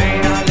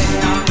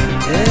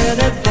 hear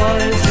that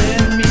voice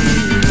in me.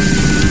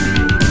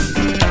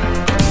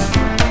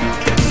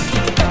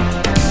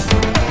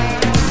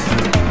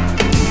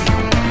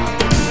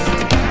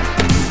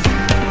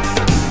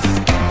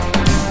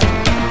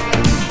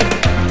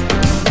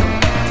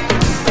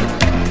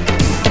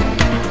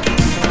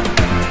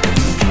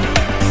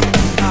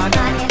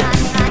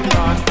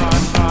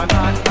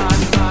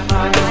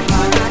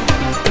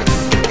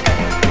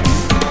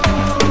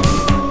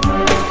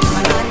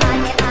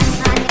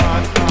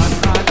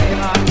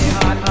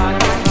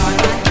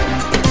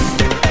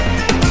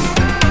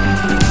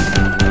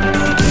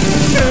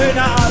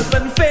 Schöne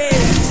Alpenfee,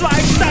 zwei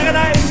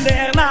Sterne in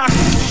der Nacht,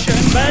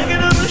 schön Berge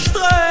und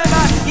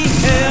Ströme, ich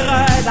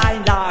höre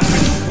dein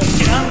Lachen. Und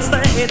granste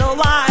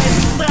Edelweiß,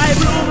 drei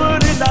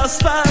Blumen in das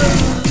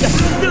Feld,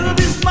 du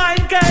bist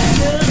mein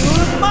Kelter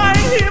und mein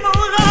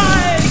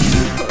Himmelreich.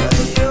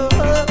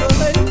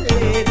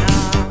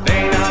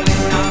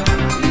 Lena,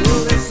 feel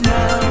this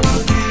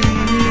melody.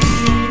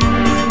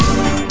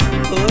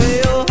 Oh,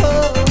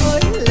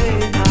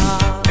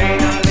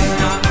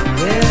 Lena,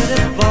 hear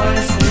that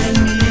voice in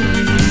me.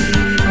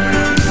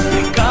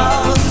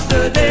 Recall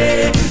the day,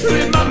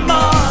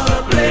 remember the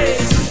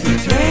place. You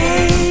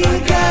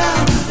drink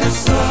out,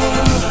 that's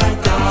all I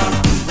got.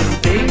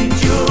 Didn't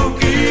you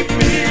keep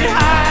me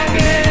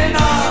hanging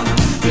on?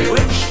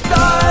 Bewitched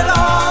the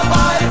love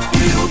I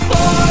feel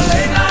for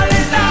Lena.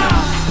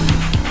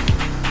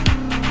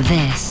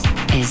 This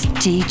is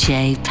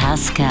DJ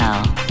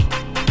Pascal.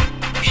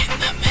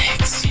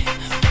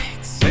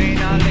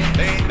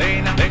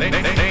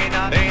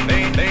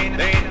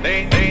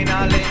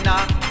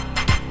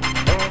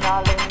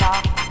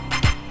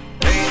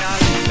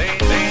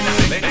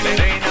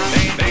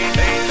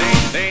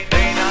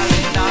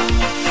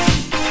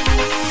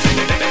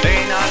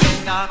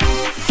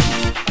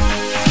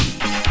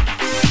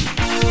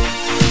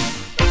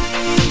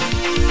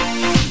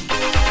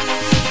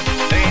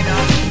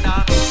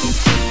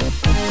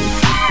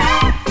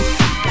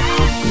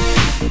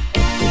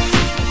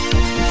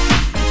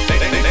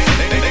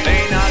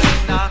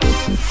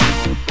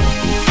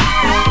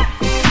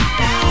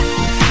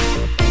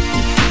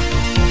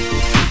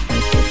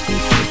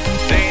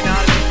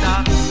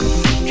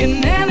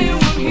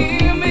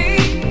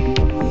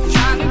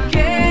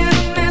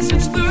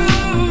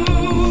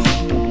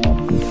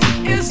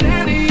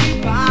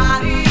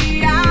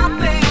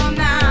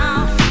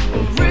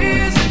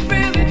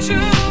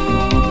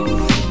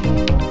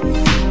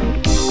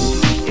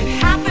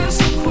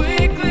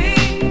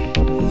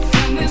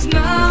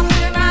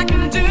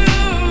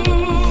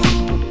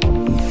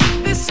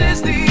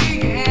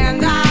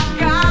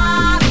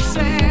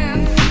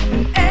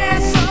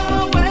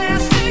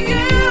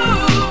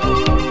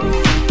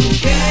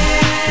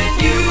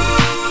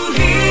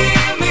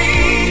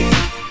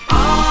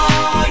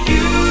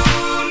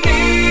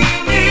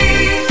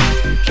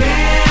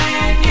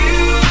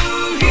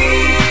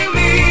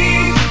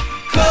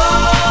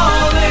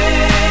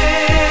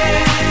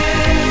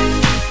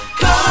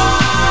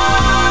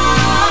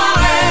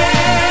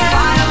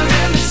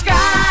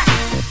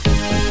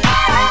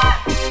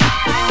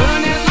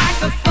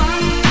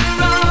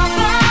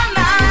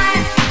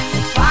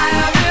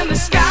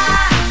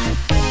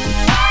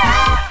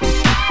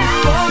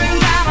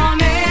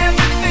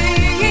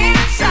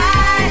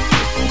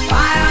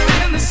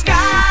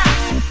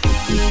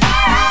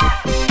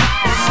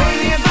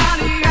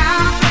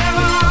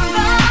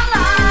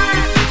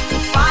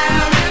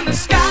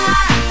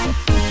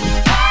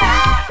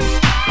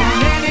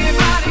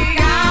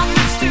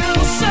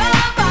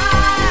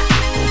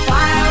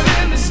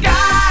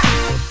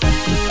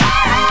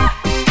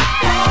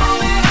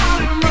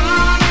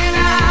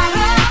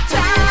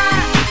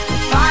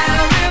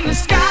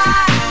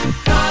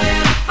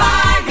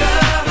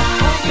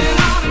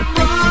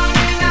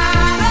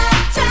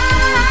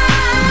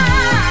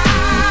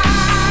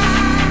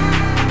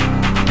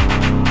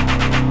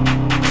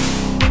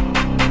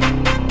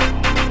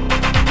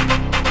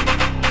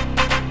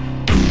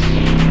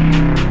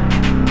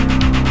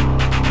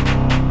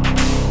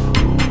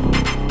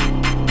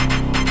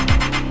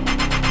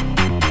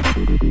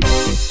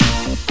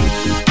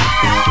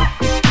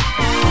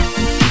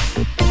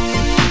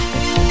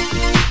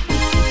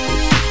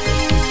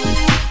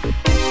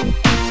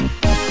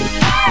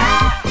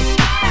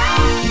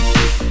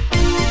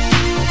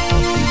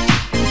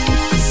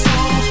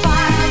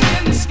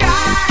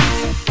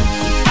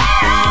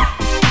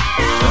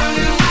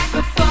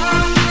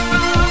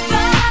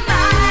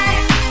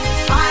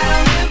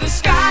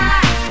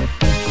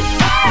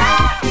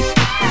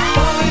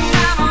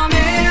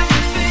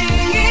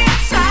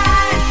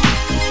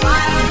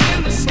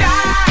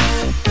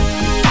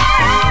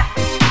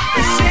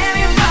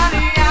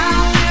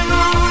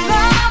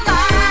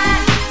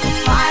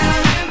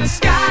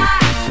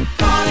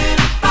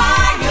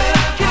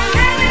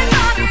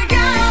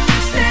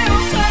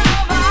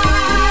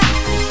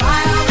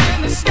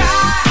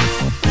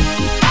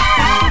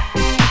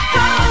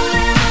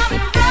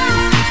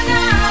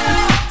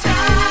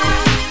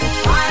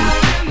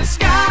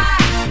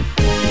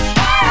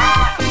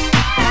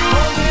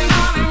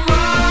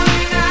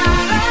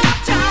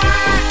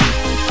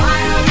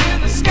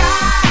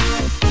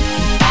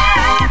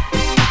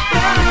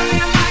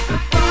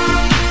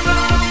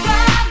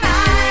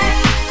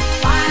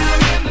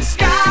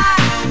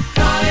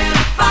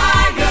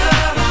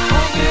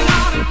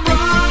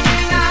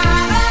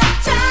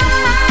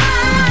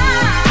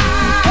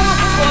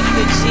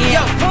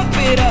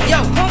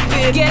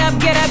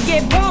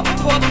 Get pump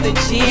up the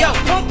jam. Yo,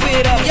 pump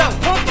it up. Yo,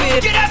 pump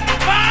it. Get up,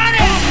 body.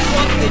 Pump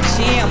up the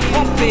jam.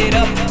 Pump it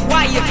up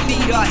while your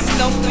feet are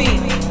stumping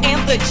and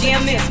the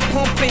jam is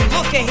pumping.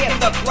 Look ahead,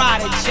 the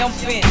crowd is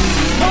jumping.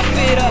 Pump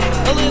it up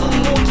a little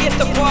more. Get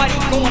the party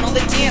going on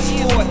the dance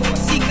floor.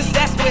 See, 'cause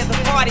that's where the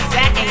party's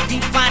at, and you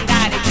find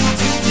out if you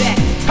do that.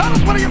 Tell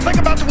us, what do you think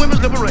about the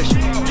women's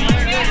liberation?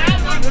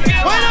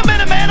 Wait a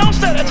minute, man, don't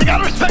say that. You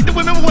gotta respect the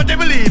women for what they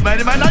believe, man.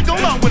 They might not go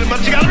along with it,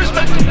 but you gotta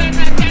respect them.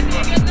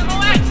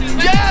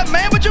 Yeah,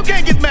 man, but you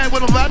can't get mad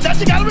with them about that.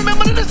 You gotta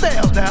remember the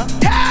themselves now.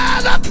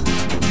 Hell up!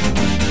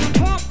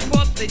 Pump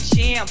up the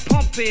jam,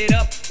 pump it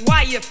up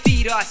while your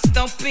feet are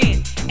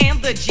stumping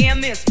and the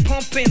jam is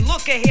pumping.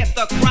 Look ahead,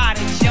 the crowd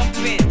is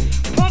jumping.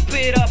 Pump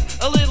it up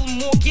a little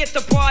more, get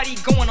the party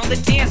going on the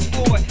dance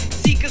floor.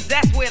 See, 'cause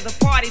that's where the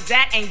party's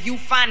at, and you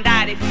find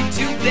out if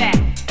you do that.